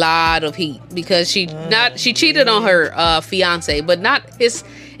in a lot of heat because she cheated on her fiance, but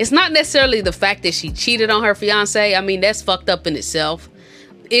it's not necessarily the fact that she cheated on her fiance. I mean, that's fucked up in itself.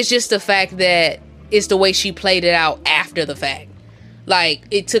 It's just the fact that it's the way she played it out after the fact. Like,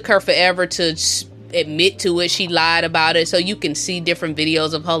 it took her forever to admit to it. She lied about it. So you can see different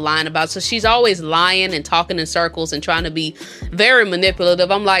videos of her lying about it. So she's always lying and talking in circles and trying to be very manipulative.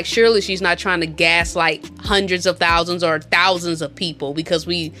 I'm like, surely she's not trying to gaslight hundreds of thousands or thousands of people, because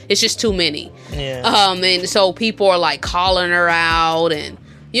it's just too many. Yeah. And so people are like calling her out and,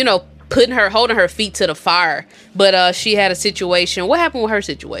 you know, holding her feet to the fire. But she had a situation. What happened with her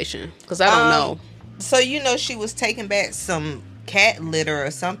situation? Because I don't know. So, you know, she was taking back some cat litter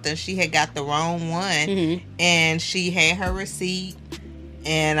or something. She had got the wrong one, and she had her receipt,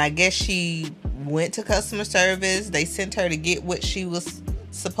 and I guess she went to customer service. They sent her to get what she was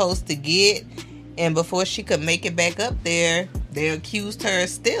supposed to get, and before she could make it back up there, they accused her of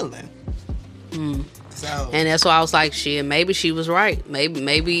stealing. So. And that's why I was like, shit, maybe she was right.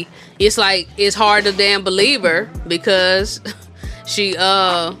 Maybe it's like, it's hard to damn believe her, because she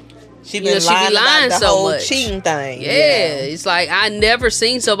been lying about the so whole much. cheating thing. Yeah, it's like, I never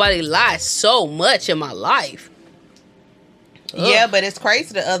seen somebody lie so much in my life. Yeah, but it's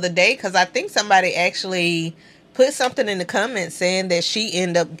crazy the other day, because I think somebody actually put something in the comments saying that she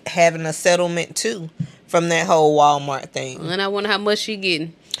ended up having a settlement too from that whole Walmart thing. And I wonder how much she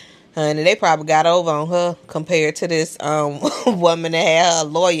getting. Honey, they probably got over on her compared to this woman that had her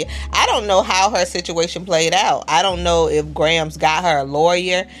lawyer. I don't know how her situation played out. I don't know if Graham's got her a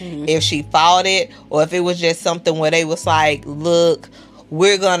lawyer, if she fought it, or if it was just something where they was like, look,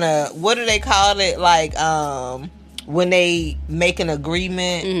 we're gonna, what do they call it? Like, when they make an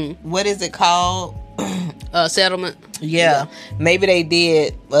agreement, what is it called? Settlement. Yeah. Maybe they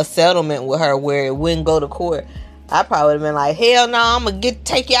did a settlement with her where it wouldn't go to court. I probably would have been like, hell no, I'm going to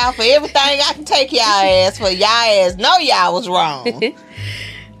take y'all for everything I can take y'all ass for. Y'all ass know y'all was wrong.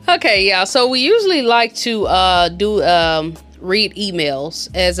 Okay, yeah. So we usually like to read emails.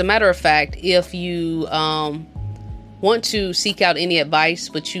 As a matter of fact, if you want to seek out any advice,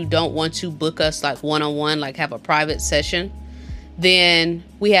 but you don't want to book us like one-on-one, like have a private session, then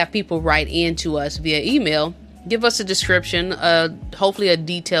we have people write in to us via email. Give us a description, hopefully a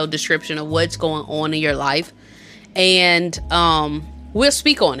detailed description of what's going on in your life. And we'll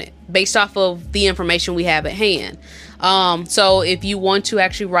speak on it based off of the information we have at hand. So if you want to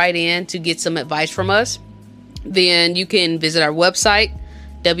actually write in to get some advice from us, then you can visit our website,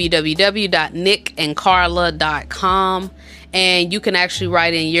 www.nickandcarla.com, and you can actually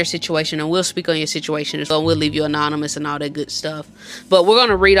write in your situation and we'll speak on your situation. So we'll leave you anonymous and all that good stuff. But we're going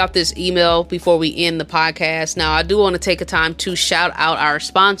to read off this email before we end the podcast. Now, I do want to take a time to shout out our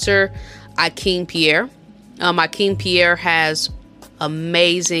sponsor, Akeem Pierre. Akeem Pierre has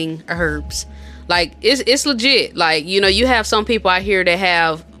amazing herbs. Like, it's legit. Like, you know, you have some people out here that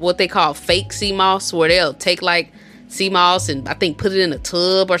have what they call fake sea moss, where they'll take like sea moss and I think put it in a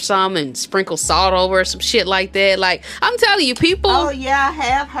tub or something and sprinkle salt over or some shit like that. Like, I'm telling you, people. Oh yeah, I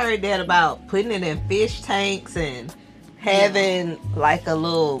have heard that about putting it in fish tanks and having like a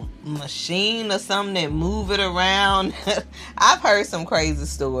little machine or something that move it around. I've heard some crazy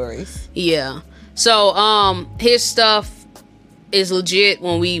stories. Yeah. So his stuff is legit.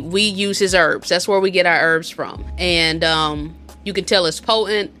 When we use his herbs, that's where we get our herbs from, and you can tell it's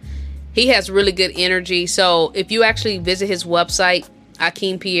potent. He has really good energy. So if you actually visit his website,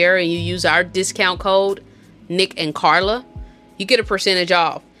 Akeem Pierre, and you use our discount code Nick and Carla, you get a percentage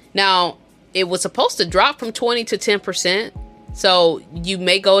off. Now, it was supposed to drop from 20 to 10%. So you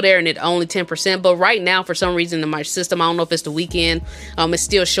may go there and it's only 10%. But right now, for some reason in my system, I don't know if it's the weekend, it's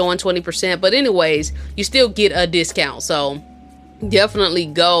still showing 20%. But anyways, you still get a discount. So definitely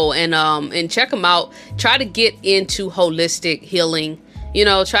go and check them out. Try to get into holistic healing. You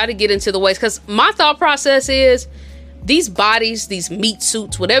know, try to get into the ways. Because my thought process is these bodies, these meat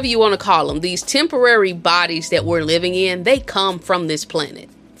suits, whatever you want to call them, these temporary bodies that we're living in, they come from this planet,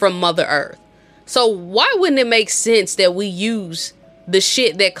 from Mother Earth. So why wouldn't it make sense that we use the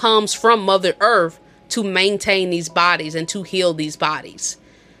shit that comes from Mother Earth to maintain these bodies and to heal these bodies?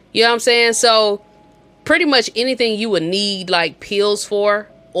 You know what I'm saying? So pretty much anything you would need like pills for,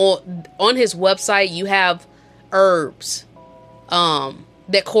 on his website, you have herbs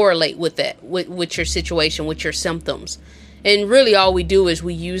that correlate with that, with your situation, with your symptoms. And really all we do is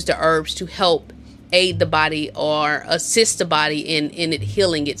we use the herbs to help aid the body or assist the body in it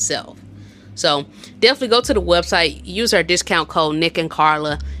healing itself. So definitely go to the website, use our discount code Nick and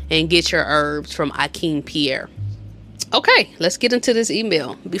Carla, and get your herbs from Akeem Pierre. Okay, let's get into this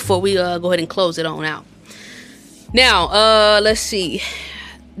email before we go ahead and close it on out. Now, let's see.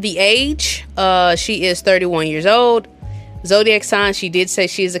 The age, she is 31 years old. Zodiac sign, she did say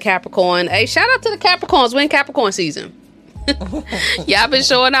she is a Capricorn. Hey, shout out to the Capricorns. We're in Capricorn season. Y'all been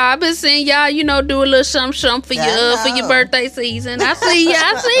showing out. I've been seeing y'all, you know, do a little something for your birthday season. I see you.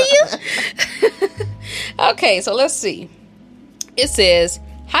 Okay, so let's see. It says,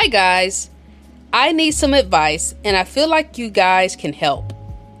 "Hi guys, I need some advice and I feel like you guys can help.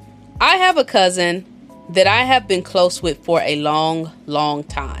 I have a cousin that I have been close with for a long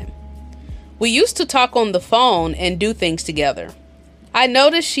time. We used to talk on the phone and do things together. I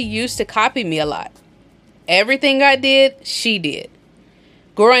noticed she used to copy me a lot. Everything I did, she did.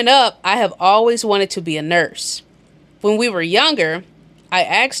 Growing up, I have always wanted to be a nurse. When we were younger, I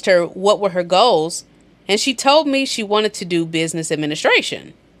asked her what were her goals, and she told me she wanted to do business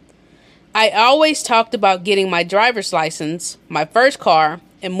administration. I always talked about getting my driver's license, my first car,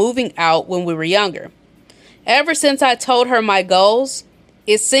 and moving out when we were younger. Ever since I told her my goals,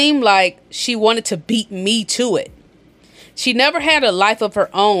 it seemed like she wanted to beat me to it. She never had a life of her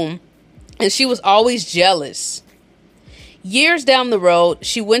own, and she was always jealous. Years down the road,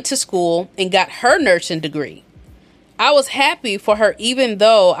 she went to school and got her nursing degree. I was happy for her even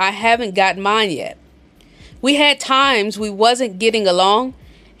though I haven't got mine yet. We had times we wasn't getting along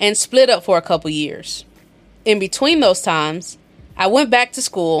and split up for a couple years. In between those times, I went back to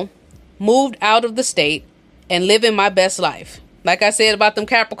school, moved out of the state, and living my best life. Like I said about them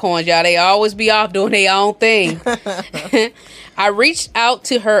Capricorns, y'all, they always be off doing their own thing. I reached out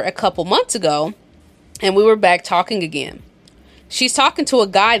to her a couple months ago, and we were back talking again. She's talking to a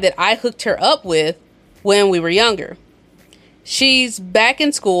guy that I hooked her up with when we were younger. She's back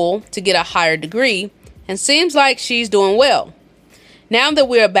in school to get a higher degree, and seems like she's doing well. Now that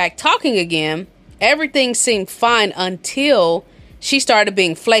we're back talking again, everything seemed fine until she started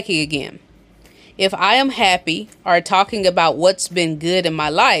being flaky again. If I am happy or talking about what's been good in my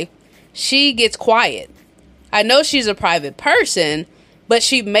life, she gets quiet. I know she's a private person, but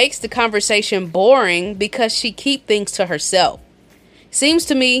she makes the conversation boring because she keeps things to herself. Seems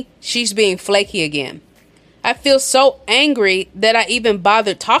to me she's being flaky again. I feel so angry that I even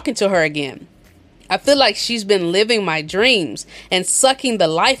bothered talking to her again. I feel like she's been living my dreams and sucking the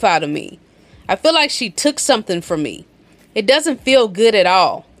life out of me. I feel like she took something from me. It doesn't feel good at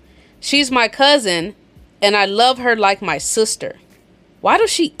all. She's my cousin, and I love her like my sister. Why does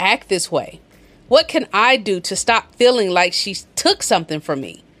she act this way? What can I do to stop feeling like she took something from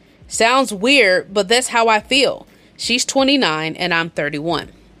me? Sounds weird, but that's how I feel. She's 29 and I'm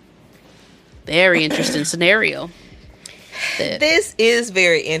 31. Very interesting scenario. This is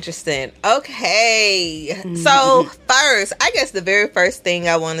very interesting. Okay. So first, I guess the very first thing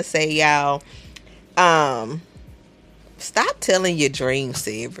I want to say, y'all, stop telling your dreams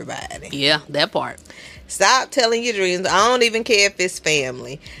to everybody. Yeah, that part. Stop telling your dreams. I don't even care if it's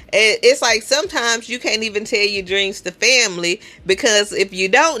family. It's like sometimes you can't even tell your dreams to family because if you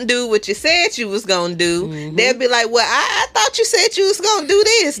don't do what you said you was going to do, they'll be like, well, I thought you said you was going to do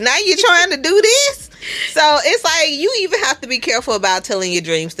this. Now you're trying to do this? So it's like you even have to be careful about telling your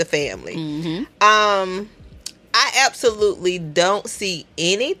dreams to family. I absolutely don't see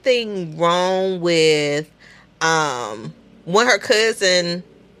anything wrong with when her cousin,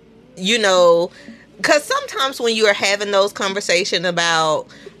 you know, because sometimes when you are having those conversations about,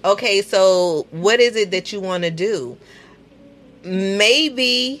 okay, so what is it that you want to do?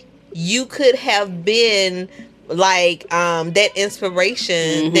 Maybe you could have been like that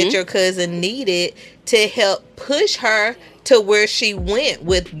inspiration that your cousin needed to help push her to where she went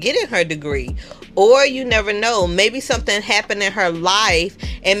with getting her degree. Or you never know, maybe something happened in her life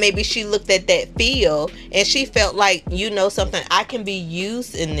and maybe she looked at that field and she felt like, you know something, I can be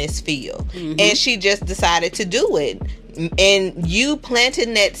used in this field. And she just decided to do it. And you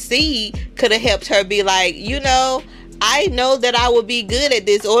planting that seed could have helped her be like, you know, I know that I would be good at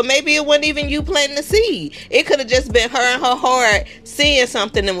this. Or maybe it wasn't even you planting the seed. It could have just been her in her heart seeing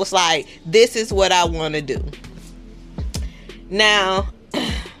something and was like, this is what I want to do. Now,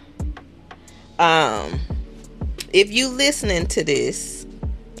 if you listening to this,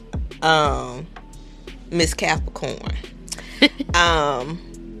 Miss Capricorn,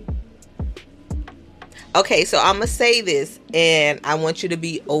 okay, so I'm gonna say this, and I want you to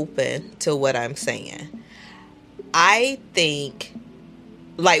be open to what I'm saying. I think,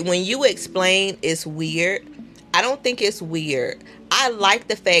 like, when you explain it's weird, I don't think it's weird. I like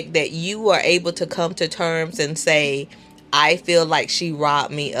the fact that you are able to come to terms and say, I feel like she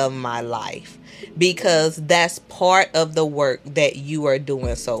robbed me of my life. Because that's part of the work that you are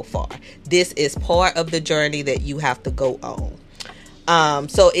doing so far. This is part of the journey that you have to go on.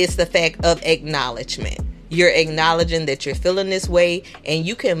 So it's the fact of acknowledgement. You're acknowledging that you're feeling this way, and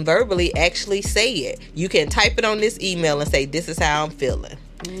you can verbally actually say it. You can type it on this email and say, this is how I'm feeling.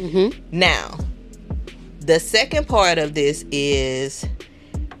 Now, the second part of this is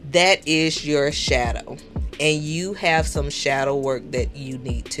that is your shadow. And you have some shadow work that you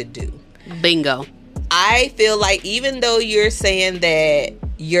need to do. Bingo. I feel like even though you're saying that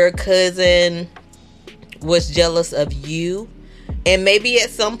your cousin was jealous of you, and maybe at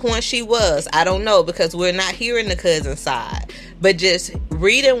some point she was, I don't know, because we're not hearing the cousin side, but just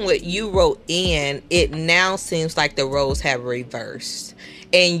reading what you wrote in, it now seems like the roles have reversed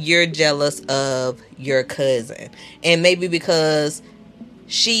and you're jealous of your cousin. And maybe because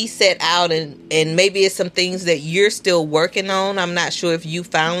she set out and maybe it's some things that you're still working on. I'm not sure if you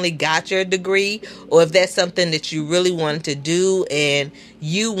finally got your degree or if that's something that you really wanted to do and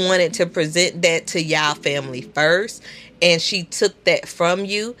you wanted to present that to y'all family first and she took that from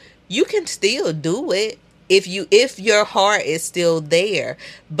you. You can still do it if your heart is still there.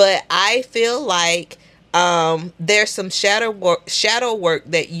 But I feel like there's some shadow work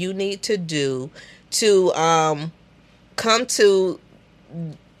that you need to do to come to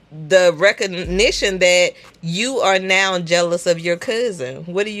the recognition that you are now jealous of your cousin.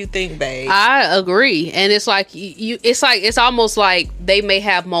 What do you think, babe? I agree. And it's like it's almost like they may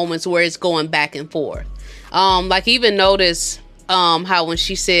have moments where it's going back and forth. Like even notice how when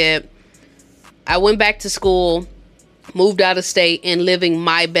she said, I went back to school, moved out of state and living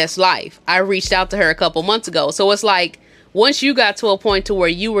my best life. I reached out to her a couple months ago. So it's like once you got to a point to where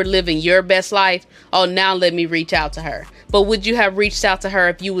you were living your best life, oh, now let me reach out to her. But would you have reached out to her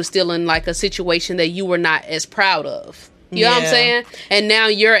if you were still in like a situation that you were not as proud of? You know what I'm saying? And now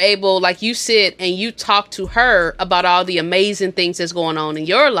you're able, like, you sit and you talk to her about all the amazing things that's going on in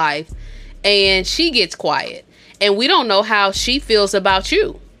your life, and she gets quiet. And we don't know how she feels about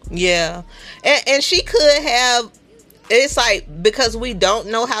you. Yeah. And she could have, it's like, because we don't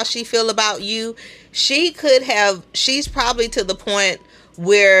know how she feel about you, she's probably to the point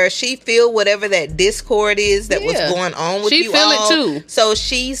where she feel whatever that discord is that was going on with you all. She feel it too. So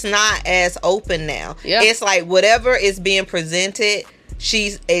she's not as open now. Yeah. It's like whatever is being presented,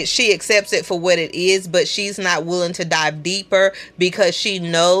 she accepts it for what it is, but she's not willing to dive deeper because she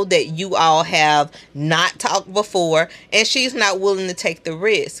know that you all have not talked before, and she's not willing to take the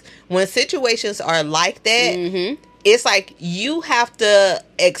risk. When situations are like that, it's like you have to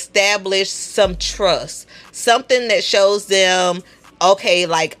establish some trust, something that shows them, okay,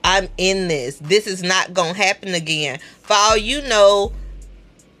 like, I'm in this. This is not going to happen again. For all you know,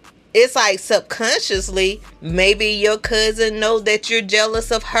 it's like subconsciously, maybe your cousin know that you're jealous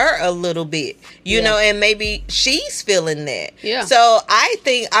of her a little bit, you know, and maybe she's feeling that. Yeah. So I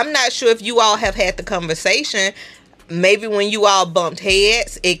think, I'm not sure if you all have had the conversation. Maybe when you all bumped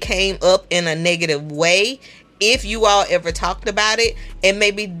heads, it came up in a negative way. If you all ever talked about it, and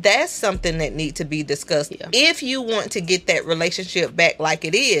maybe that's something that needs to be discussed if you want to get that relationship back like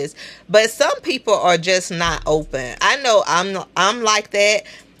it is. But some people are just not open. I know I'm like that.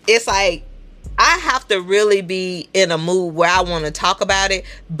 It's like I have to really be in a mood where I want to talk about it,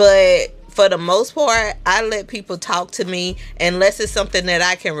 but for the most part, I let people talk to me unless it's something that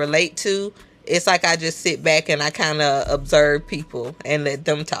I can relate to. It's like I just sit back and I kind of observe people and let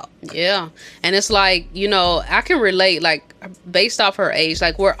them talk. Yeah. And it's like, you know, I can relate, like, based off her age,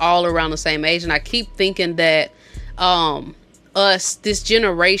 like, we're all around the same age. And I keep thinking that this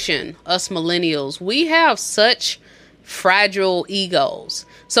generation, us millennials, we have such fragile egos.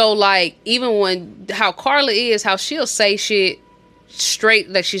 So, like, even how Carla is, how she'll say shit straight,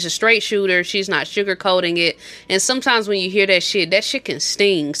 like she's a straight shooter, she's not sugarcoating it, and sometimes when you hear that shit can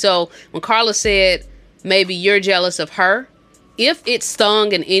sting. So when Carla said maybe you're jealous of her, if it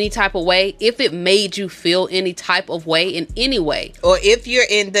stung in any type of way, if it made you feel any type of way in any way, or if you're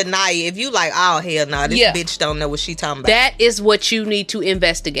in denial, if you like, oh hell no, this bitch don't know what she talking about, that is what you need to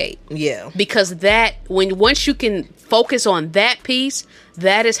investigate. Because that, once you can focus on that piece,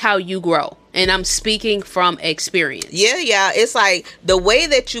 that is how you grow. And I'm speaking from experience. Yeah. It's like the way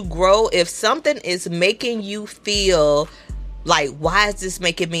that you grow, if something is making you feel like, why is this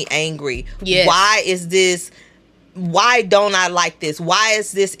making me angry? Yes. Why don't I like this? Why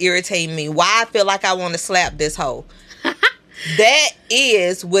is this irritating me? Why I feel like I want to slap this hoe? That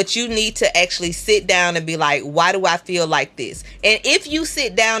is what you need to actually sit down and be like, why do I feel like this? And if you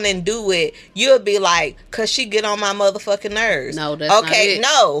sit down and do it, you'll be like, cause she get on my motherfucking nerves. No, that's not it.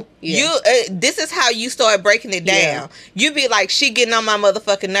 No. Yeah. This is how you start breaking it down. Yeah. You be like, she getting on my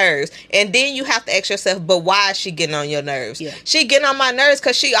motherfucking nerves. And then you have to ask yourself, but why is she getting on your nerves? Yeah. She getting on my nerves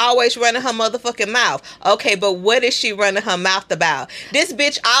cause she always running her motherfucking mouth. Okay, but what is she running her mouth about? This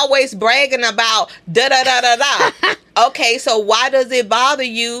bitch always bragging about da-da-da-da-da. Okay, so why does it bother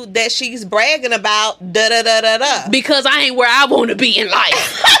you that she's bragging about da-da-da-da-da? Because I ain't where I want to be in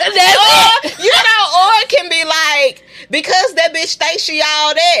life. That's it. You know, or it can be like, because that bitch thinks she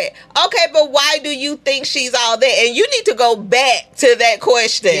all that. Okay, but why do you think she's all that? And you need to go back to that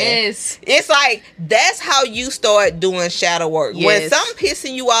question. Yes. It's like, that's how you start doing shadow work. Yes. When something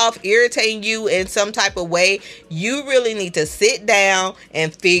pissing you off, irritating you in some type of way, you really need to sit down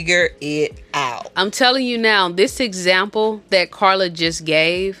and figure it out. I'm telling you now, this example that Carla just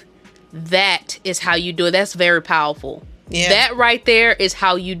gave, that is how you do it. That's very powerful. Yeah. That right there is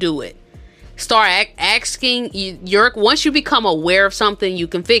how you do it. Start asking. Once you become aware of something, you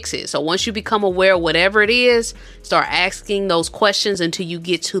can fix it. So once you become aware of whatever it is, start asking those questions until you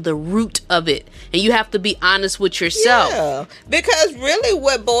get to the root of it. And you have to be honest with yourself. Yeah, because really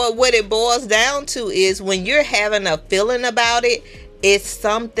what it boils down to is when you're having a feeling about it, it's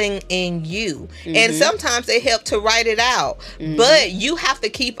something in you. Mm-hmm. And sometimes it helps to write it out. Mm-hmm. But you have to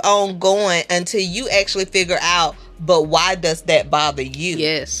keep on going until you actually figure out, but why does that bother you?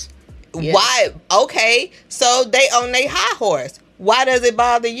 Yes. Why? Okay, so they on their high horse. Why does it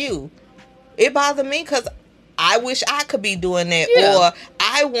bother you? It bothers me because I wish I could be doing that, or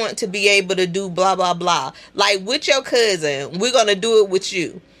I want to be able to do blah, blah, blah. Like with your cousin, we're going to do it with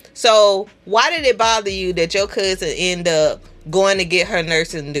you. So why did it bother you that your cousin end up going to get her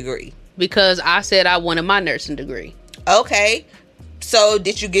nursing degree? Because I said I wanted my nursing degree. Okay. So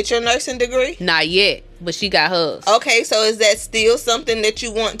did you get your nursing degree? Not yet, but she got hers. Okay, so is that still something that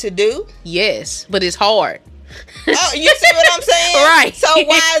you want to do? Yes, but it's hard. Oh, you see what I'm saying? Right. So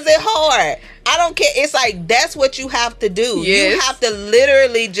why is it hard? I don't care. It's like, that's what you have to do. Yes. You have to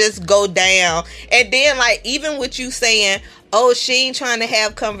literally just go down. And then, like, even with you saying, oh, she ain't trying to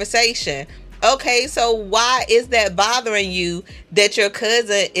have conversation. Okay, so why is that bothering you that your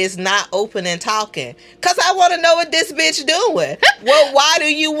cousin is not open and talking? Because I want to know what this bitch doing. Well, why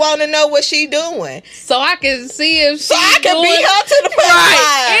do you want to know what she doing? So I can see if So I can beat her to the punchline.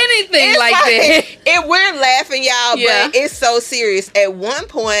 Right, anything It's like that. And we're laughing, y'all, Yeah. but it's so serious. At one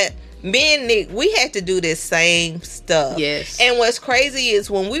point, me and Nick, we had to do this same stuff. Yes. And what's crazy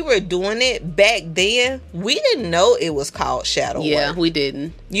is when we were doing it back then, we didn't know it was called shadow Yeah, work. we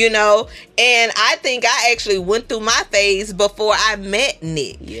didn't. You know? And I think I actually went through my phase before I met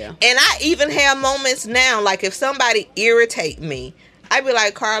Nick. Yeah. And I even have moments now, like if somebody irritate me, I'd be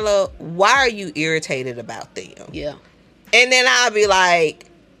like, Carla, why are you irritated about them? Yeah. And then I'll be like,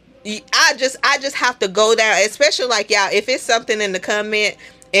 I just have to go down, especially like y'all, if it's something in the comment,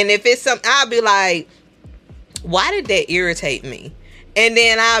 and if it's something, I'll be like, why did that irritate me? And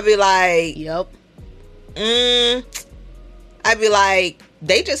then I'll be like, Yep. I'd be like,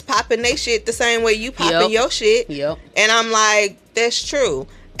 they just popping their shit the same way you popping Yep. your shit. Yep. And I'm like, that's true.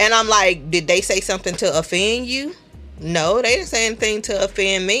 And I'm like, did they say something to offend you? No, they didn't say anything to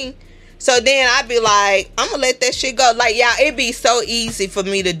offend me. So then I'd be like, I'm gonna let that shit go. Like, y'all, it'd be so easy for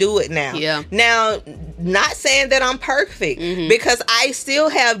me to do it now. Yeah. Now, not saying that I'm perfect, because I still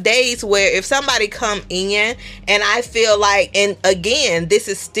have days where if somebody come in and I feel like, and again, this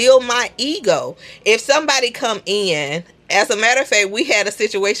is still my ego. If somebody come in, as a matter of fact, we had a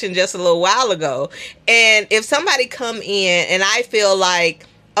situation just a little while ago, and if somebody come in and I feel like,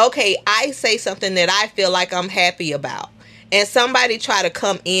 okay, I say something that I feel like I'm happy about, and somebody try to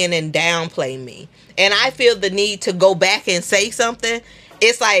come in and downplay me, and I feel the need to go back and say something,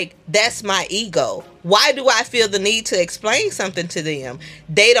 it's like, that's my ego. Why do I feel the need to explain something to them?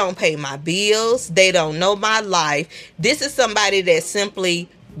 They don't pay my bills. They don't know my life. This is somebody that simply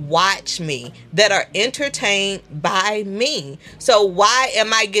watch me, that are entertained by me. So why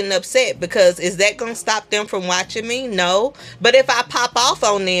am I getting upset? Because is that going to stop them from watching me? No. But if I pop off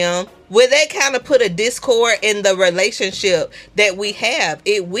on them, will that kind of put a discord in the relationship that we have?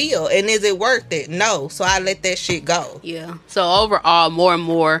 It will. And is it worth it? No. So I let that shit go. Yeah. So overall, more and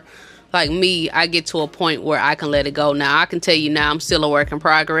more, like me, I get to a point where I can let it go. Now, I can tell you now, I'm still a work in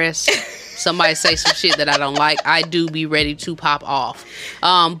progress. Somebody say some shit that I don't like, I do be ready to pop off.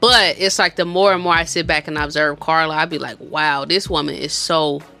 But it's like the more and more I sit back and observe Carla, I be like, wow, this woman is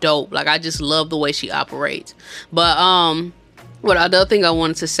so dope. Like, I just love the way she operates. But what other thing I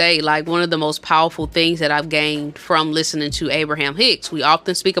wanted to say, like, one of the most powerful things that I've gained from listening to Abraham Hicks, we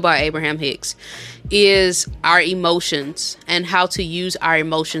often speak about Abraham Hicks, is our emotions and how to use our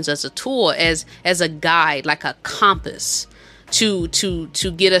emotions as a tool, as a guide, like a compass to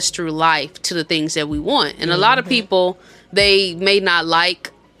get us through life to the things that we want. And a lot of people, they may not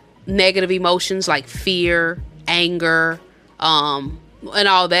like negative emotions like fear, anger, and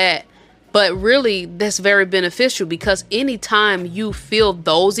all that. But really, that's very beneficial, because anytime you feel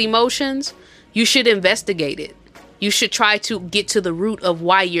those emotions, you should investigate it. You should try to get to the root of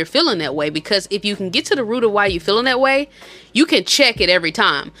why you're feeling that way, because if you can get to the root of why you're feeling that way, you can check it every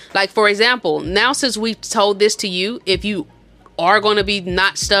time. Like, for example, now since we've told this to you, if you are going to be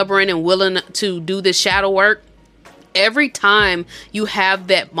not stubborn and willing to do this shadow work, every time you have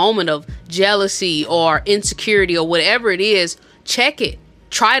that moment of jealousy or insecurity or whatever it is, check it.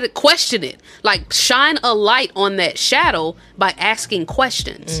 Try to question it. Like, shine a light on that shadow by asking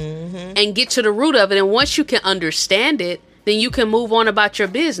questions and get to the root of it. And once you can understand it, then you can move on about your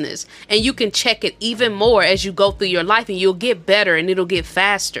business, and you can check it even more as you go through your life, and you'll get better and it'll get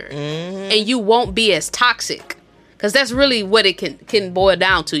faster, and you won't be as toxic, because that's really what it can boil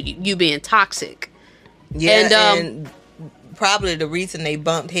down to, you being toxic. Yeah, and probably the reason they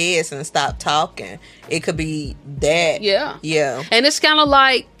bumped heads and stopped talking, it could be that. Yeah. And it's kind of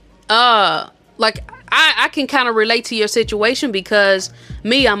like I can kind of relate to your situation, because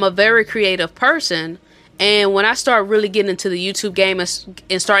me, I'm a very creative person, and when I start really getting into the YouTube game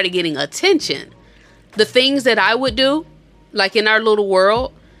and started getting attention, the things that I would do, like in our little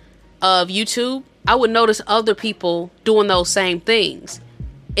world of YouTube, I would notice other people doing those same things.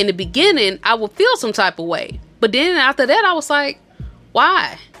 In the beginning, I would feel some type of way. But then after that, I was like,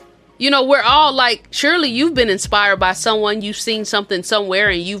 why? You know, we're all like, surely you've been inspired by someone, you've seen something somewhere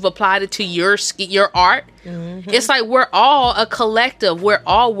and you've applied it to your art. It's like we're all a collective. We're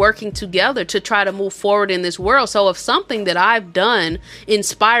all working together to try to move forward in this world. So if something that I've done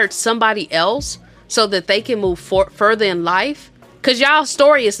inspired somebody else so that they can move further in life, because y'all's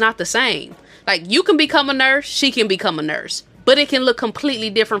story is not the same. Like, you can become a nurse, she can become a nurse. but it can look completely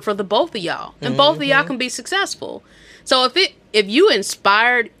different for the both of y'all, and both of y'all can be successful. So if you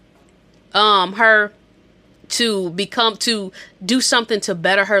inspired her to do something to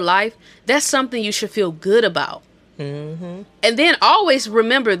better her life, that's something you should feel good about. And then always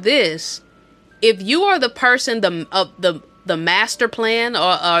remember this: if you are the person, the master plan,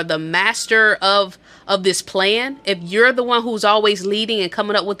 or the master of this plan, if you're the one who's always leading and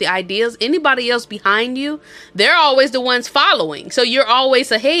coming up with the ideas, anybody else behind you, they're always the ones following. So you're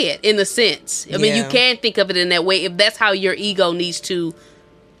always ahead in a sense. I mean, you can think of it in that way if that's how your ego needs to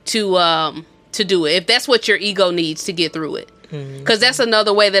do it. If that's what your ego needs to get through it. Because that's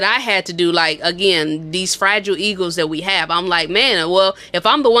another way that I had to do, like, again, these fragile egos that we have. I'm like, man, well, if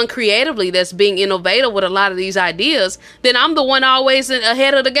I'm the one creatively that's being innovative with a lot of these ideas, then I'm the one always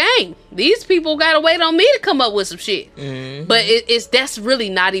ahead of the game. These people got to wait on me to come up with some shit. But that's really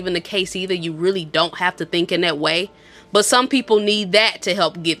not even the case either. You really don't have to think in that way. But some people need that to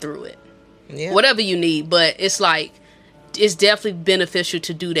help get through it. Yeah. Whatever you need. But it's like, it's definitely beneficial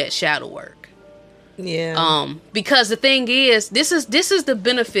to do that shadow work. Yeah. Because the thing is, this is the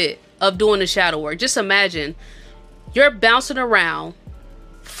benefit of doing the shadow work. Just imagine you're bouncing around,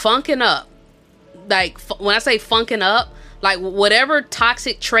 funking up. Like, when I say funking up, like, whatever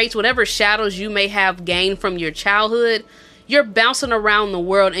toxic traits, whatever shadows you may have gained from your childhood, you're bouncing around the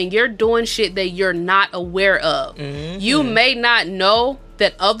world and you're doing shit that you're not aware of. You may not know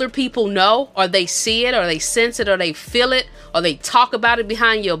that other people know, or they see it, or they sense it, or they feel it, or they talk about it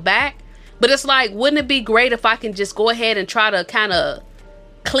behind your back. But it's like, wouldn't it be great if I can just go ahead and try to kind of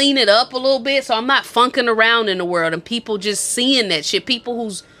clean it up a little bit, so I'm not funking around in the world and people just seeing that shit.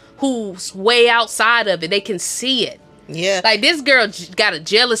 People who's way outside of it, they can see it. Yeah. Like, this girl got a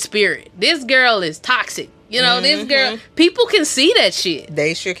jealous spirit. This girl is toxic. You know, this girl, people can see that shit.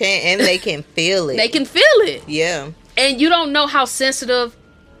 They sure can, and they can feel it. They can feel it. Yeah. And you don't know how sensitive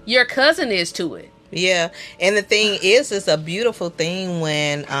your cousin is to it. Yeah. And the thing is, it's a beautiful thing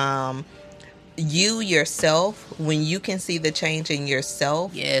when you yourself, when you can see the change in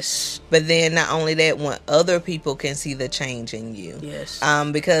yourself. Yes. But then not only that, when other people can see the change in you. Yes.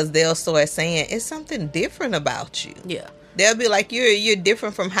 Because they'll start saying, it's something different about you. Yeah. They'll be like, you're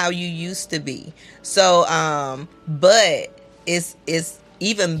different from how you used to be. So, but it's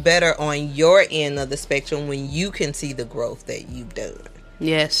even better on your end of the spectrum when you can see the growth that you've done.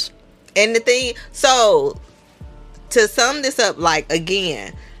 Yes. And the thing, so to sum this up, like,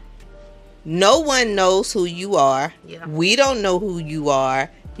 again, no one knows who you are. Yeah. We don't know who you are.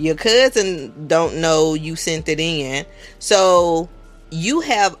 Your cousin don't know you sent it in. So you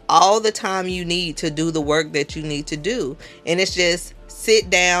have all the time you need to do the work that you need to do. And it's just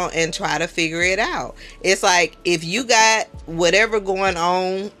sit down and try to figure it out. It's like, if you got whatever going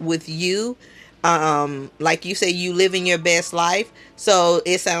on with you, like you say, you living your best life. So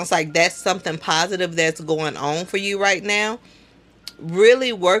it sounds like that's something positive that's going on for you right now.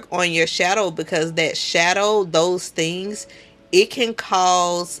 Really work on your shadow, because that shadow, those things, it can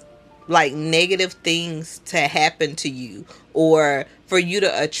cause like negative things to happen to you, or for you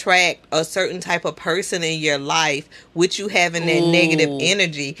to attract a certain type of person in your life with you having that negative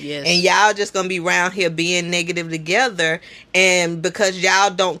energy. Yes. And y'all just gonna be around here being negative together, and because y'all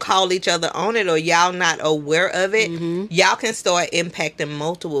don't call each other on it, or y'all not aware of it, y'all can start impacting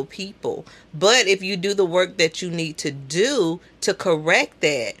multiple people. But if you do the work that you need to do to correct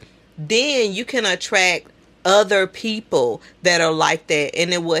that, then you can attract other people that are like that,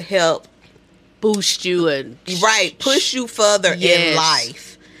 and it will help boost you and push you further in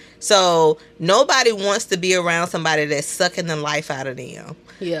life. So nobody wants to be around somebody that's sucking the life out of them.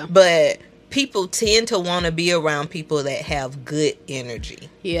 Yeah. But people tend to want to be around people that have good energy.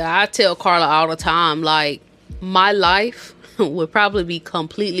 Yeah, I tell Carla all the time, like, my life would probably be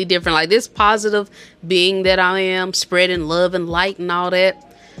completely different. Like, this positive being that I am, spreading love and light and all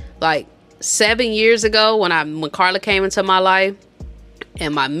that. Like, 7 years ago, when Carla came into my life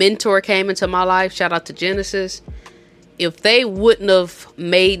and my mentor came into my life, shout out to Genesis, if they wouldn't have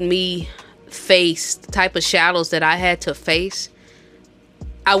made me face the type of shadows that I had to face,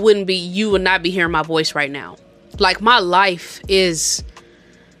 you would not be hearing my voice right now. Like, my life is,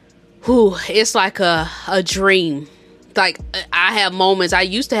 it's like a dream. Like, I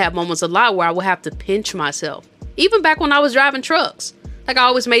used to have moments a lot where I would have to pinch myself. Even back when I was driving trucks. Like, I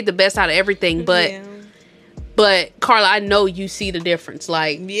always made the best out of everything, but Carla, I know you see the difference.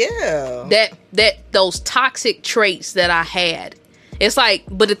 Like, those toxic traits that I had. It's like,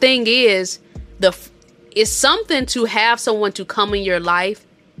 but the thing is, it's something to have someone to come in your life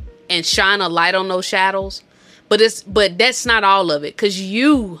and shine a light on those shadows. But that's not all of it, because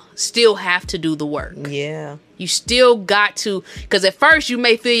you still have to do the work. Yeah. You still got to, because at first you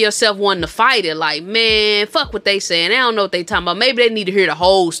may feel yourself wanting to fight it, like, man, fuck what they saying. They don't know what they talking about. Maybe they need to hear the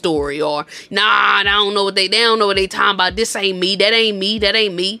whole story, or nah, they don't know what they talking about. This ain't me. That ain't me. That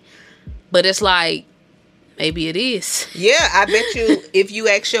ain't me. But it's like, maybe it is. Yeah, I bet you if you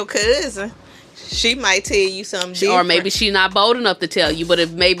ask your cousin, she might tell you something different. Or maybe she's not bold enough to tell you, but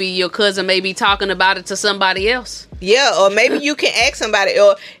if maybe your cousin may be talking about it to somebody else. Yeah, or maybe you can ask somebody.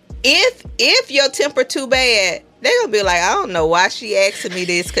 Or if your temper too bad, they're going to be like, I don't know why she asking me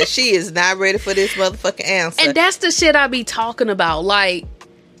this, because she is not ready for this motherfucking answer. And that's the shit I be talking about. Like,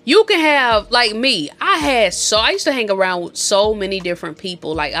 you can have, like me, I used to hang around with so many different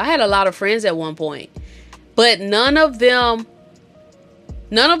people. Like, I had a lot of friends at one point, but none of the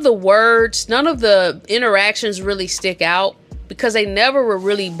words, none of the interactions really stick out, because they never were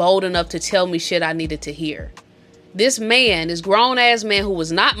really bold enough to tell me shit I needed to hear. This grown ass man who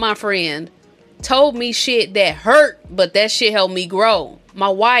was not my friend, told me shit that hurt, but that shit helped me grow. My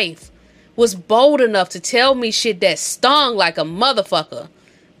wife was bold enough to tell me shit that stung like a motherfucker,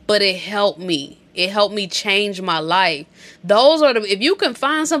 but it helped me. It helped me change my life. If you can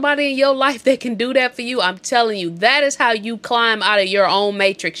find somebody in your life that can do that for you, I'm telling you, that is how you climb out of your own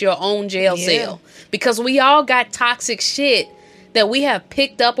matrix, your own jail cell. Because we all got toxic shit that we have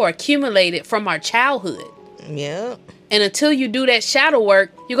picked up or accumulated from our childhood. Yeah. And until you do that shadow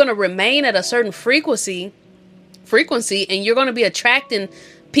work, you're going to remain at a certain frequency, and you're going to be attracting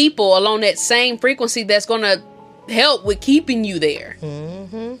people along that same frequency that's going to help with keeping you there.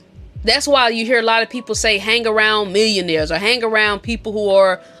 Mm-hmm. That's why you hear a lot of people say hang around millionaires or hang around people who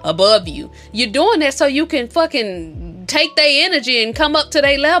are above you. You're doing that so you can fucking take their energy and come up to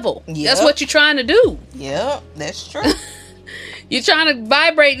their level. Yep. That's what you're trying to do. Yep, that's true. You're trying to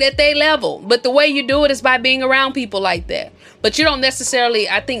vibrate at their level. But the way you do it is by being around people like that. But you don't necessarily,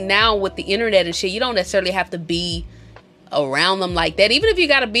 I think now with the internet and shit, you don't necessarily have to be around them like that. Even if you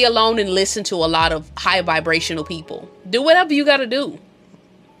got to be alone and listen to a lot of high vibrational people. Do whatever you got to do.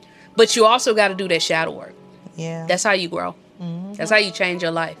 But you also got to do that shadow work. Yeah. That's how you grow. Mm-hmm. That's how you change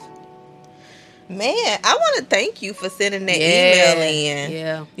your life. Man, I want to thank you for sending that email in.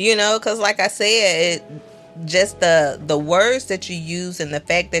 Yeah. You know, because like I said, just the words that you use and the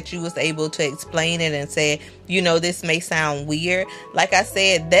fact that you was able to explain it and say, you know, this may sound weird. Like I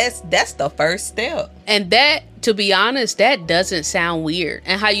said, that's the first step. And that, to be honest, that doesn't sound weird.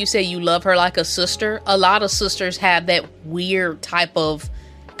 And how you say you love her like a sister, a lot of sisters have that weird type of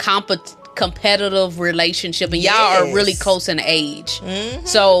competitive relationship, and y'all are really close in age. Mm-hmm.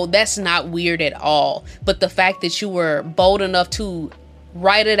 So that's not weird at all. But the fact that you were bold enough to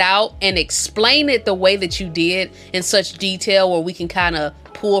write it out and explain it the way that you did in such detail, where we can kind of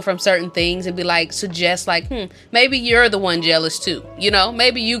pull from certain things and be like, suggest like, maybe you're the one jealous too. You know,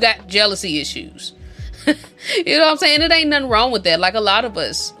 maybe you got jealousy issues. You know what I'm saying? It ain't nothing wrong with that. Like a lot of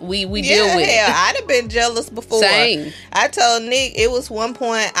us, we deal with. Yeah, I'd have been jealous before. Same. I told Nick it was one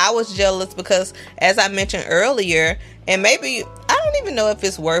point I was jealous because, as I mentioned earlier, and maybe I don't even know if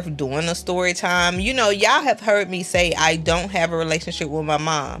it's worth doing a story time. You know, y'all have heard me say I don't have a relationship with my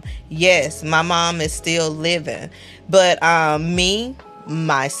mom. Yes, my mom is still living, but me,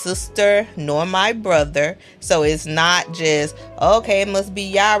 my sister, nor my brother. So it's not just okay. It must be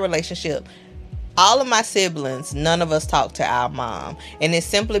y'all relationship. All of my siblings, none of us talk to our mom. And it's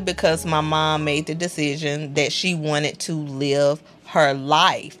simply because my mom made the decision that she wanted to live her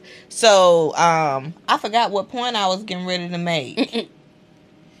life. So, I forgot what point I was getting ready to make.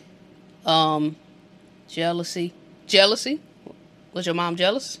 Jealousy. Jealousy? Was your mom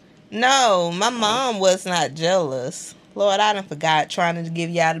jealous? No, my mom was not jealous. Lord, I done forgot trying to give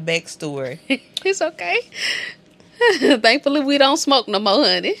y'all the backstory. It's okay. Thankfully, we don't smoke no more,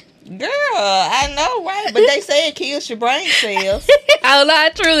 honey. Girl, I know, right? But they say it kills your brain cells. I don't know how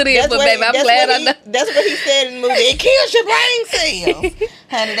true it is, but baby, I'm glad I know. That's what he said in the movie. It kills your brain cells.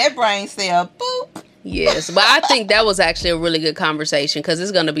 Honey, that brain cell, boop. Yes, but I think that was actually a really good conversation, because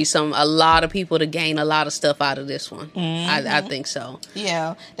it's going to be a lot of people to gain a lot of stuff out of this one. Mm-hmm. I think so.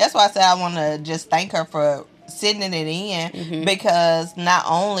 Yeah, that's why I said I want to just thank her for sending it in, because not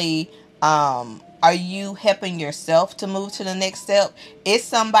only are you helping yourself to move to the next step, it's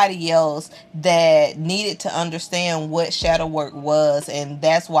somebody else that needed to understand what shadow work was, and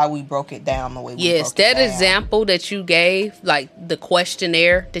that's why we broke it down the way we broke it down. Yes, that example that you gave, like the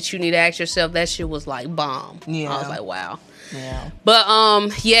questionnaire that you need to ask yourself, that shit was like bomb. Yeah. I was like, wow. Yeah. But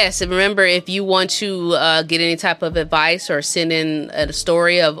yes, and remember, if you want to get any type of advice or send in a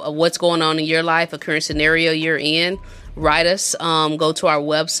story of what's going on in your life, a current scenario you're in, write us. Go to our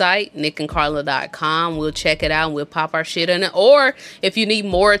website, nickandcarla.com. We'll check it out and we'll pop our shit in it. Or if you need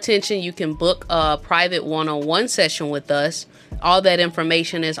more attention, you can book a private one-on-one session with us. All that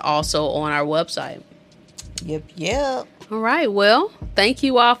information is also on our website. Yep. All right. Well, thank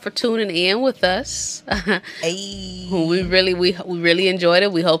you all for tuning in with us. Hey. We really enjoyed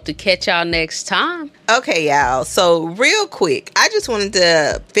it. We hope to catch y'all next time. Okay, y'all. So real quick, I just wanted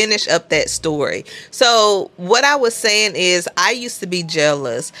to finish up that story. So what I was saying is I used to be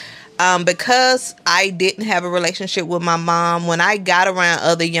jealous. Because I didn't have a relationship with my mom, when I got around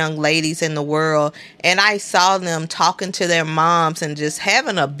other young ladies in the world and I saw them talking to their moms and just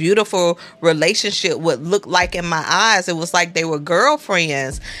having a beautiful relationship, what looked like in my eyes, it was like they were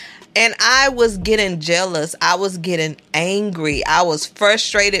girlfriends. And I was getting jealous. I was getting angry. I was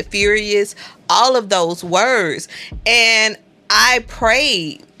frustrated, furious, all of those words. And I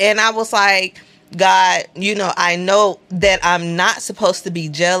prayed and I was like, God, I know that I'm not supposed to be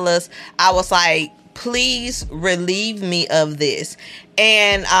jealous. I was like, please relieve me of this.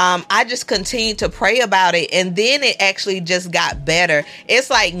 And I just continued to pray about it. And then it actually just got better. It's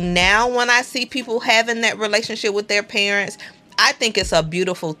like now when I see people having that relationship with their parents, I think it's a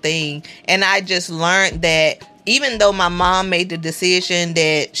beautiful thing. And I just learned that even though my mom made the decision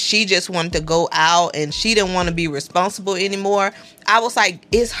that she just wanted to go out and she didn't want to be responsible anymore, I was like,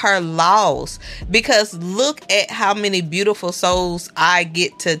 it's her loss. Because look at how many beautiful souls I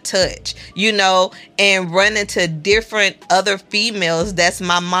get to touch, and run into different other females that's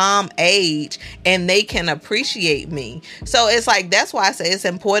my mom age, and they can appreciate me. So it's like, that's why I say it's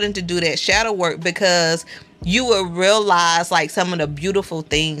important to do that shadow work, because you will realize like some of the beautiful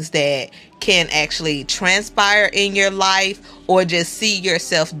things that can actually transpire in your life or just see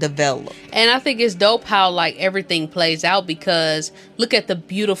yourself develop. And I think it's dope how like everything plays out, because look at the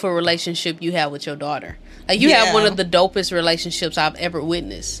beautiful relationship you have with your daughter. Like you have one of the dopest relationships I've ever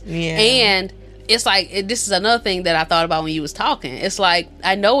witnessed. Yeah. And it's like, this is another thing that I thought about when you was talking. It's like,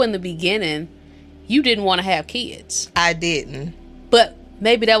 I know in the beginning you didn't want to have kids. I didn't. But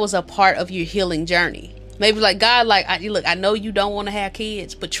maybe that was a part of your healing journey. Maybe like God, like, look, I know you don't want to have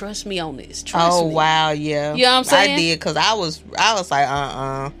kids, but trust me on this. Trust me. Wow, yeah. You know what I'm saying? I did, because I was like,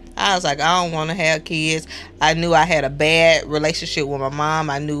 I was like, I don't want to have kids. I knew I had a bad relationship with my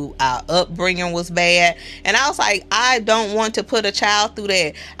mom. I knew our upbringing was bad. And I was like, I don't want to put a child through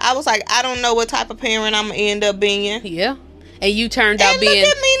that. I was like, I don't know what type of parent I'm going to end up being. Yeah. And you turned out being...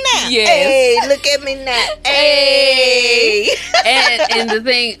 look at me now. Yes. Hey, look at me now. Hey. and the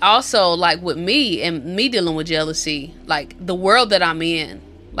thing also, like with me and me dealing with jealousy, like the world that I'm in,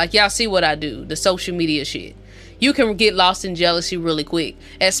 like y'all see what I do, the social media shit. You can get lost in jealousy really quick,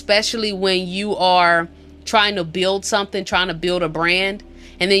 especially when you are trying to build something, trying to build a brand.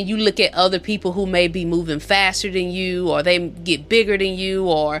 And then you look at other people who may be moving faster than you, or they get bigger than you,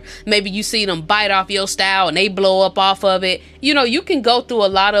 or maybe you see them bite off your style and they blow up off of it. You can go through a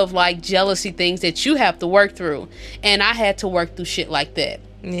lot of like jealousy things that you have to work through. And I had to work through shit like that.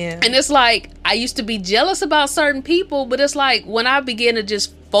 Yeah. And it's like, I used to be jealous about certain people, but it's like when I began to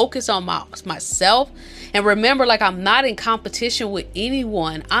just focus on myself and remember, like, I'm not in competition with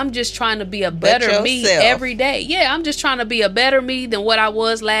anyone. I'm just trying to be a better me every day. Yeah, I'm just trying to be a better me than what I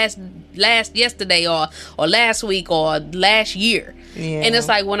was yesterday or last week or last year. Yeah. And it's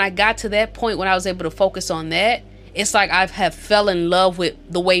like when I got to that point, when I was able to focus on that, it's like I have fell in love with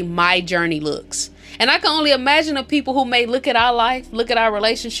the way my journey looks. And I can only imagine the people who may look at our life, look at our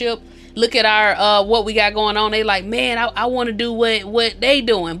relationship, look at our what we got going on. They like, man, I want to do what they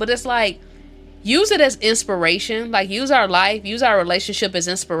doing. But it's like, use it as inspiration. Like, use our life, use our relationship as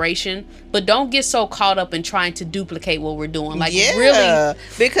inspiration, but don't get so caught up in trying to duplicate what we're doing. Like, really,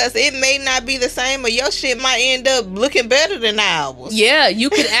 because it may not be the same, or your shit might end up looking better than ours. Yeah,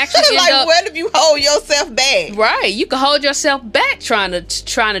 you could actually like, end up, what if you hold yourself back? Right, you can hold yourself back trying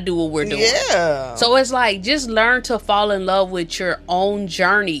to do what we're doing. Yeah. So it's like, just learn to fall in love with your own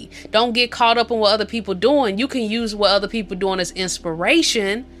journey. Don't get caught up in what other people doing. You can use what other people doing as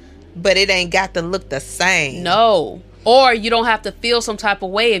inspiration, but it ain't got to look the same. No. Or you don't have to feel some type of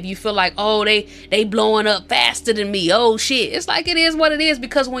way if you feel like, oh, they blowing up faster than me. Oh, shit. It's like, it is what it is.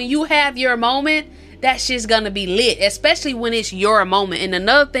 Because when you have your moment, that shit's going to be lit. Especially when it's your moment. And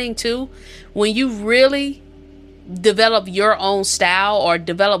another thing, too, when you really develop your own style or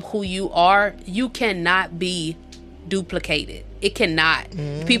develop who you are, you cannot be duplicated. It cannot.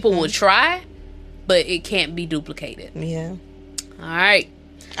 Mm-hmm. People will try, but it can't be duplicated. Yeah. All right.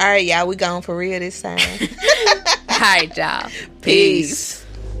 All right, y'all, we gone for real this time. right, y'all. Peace.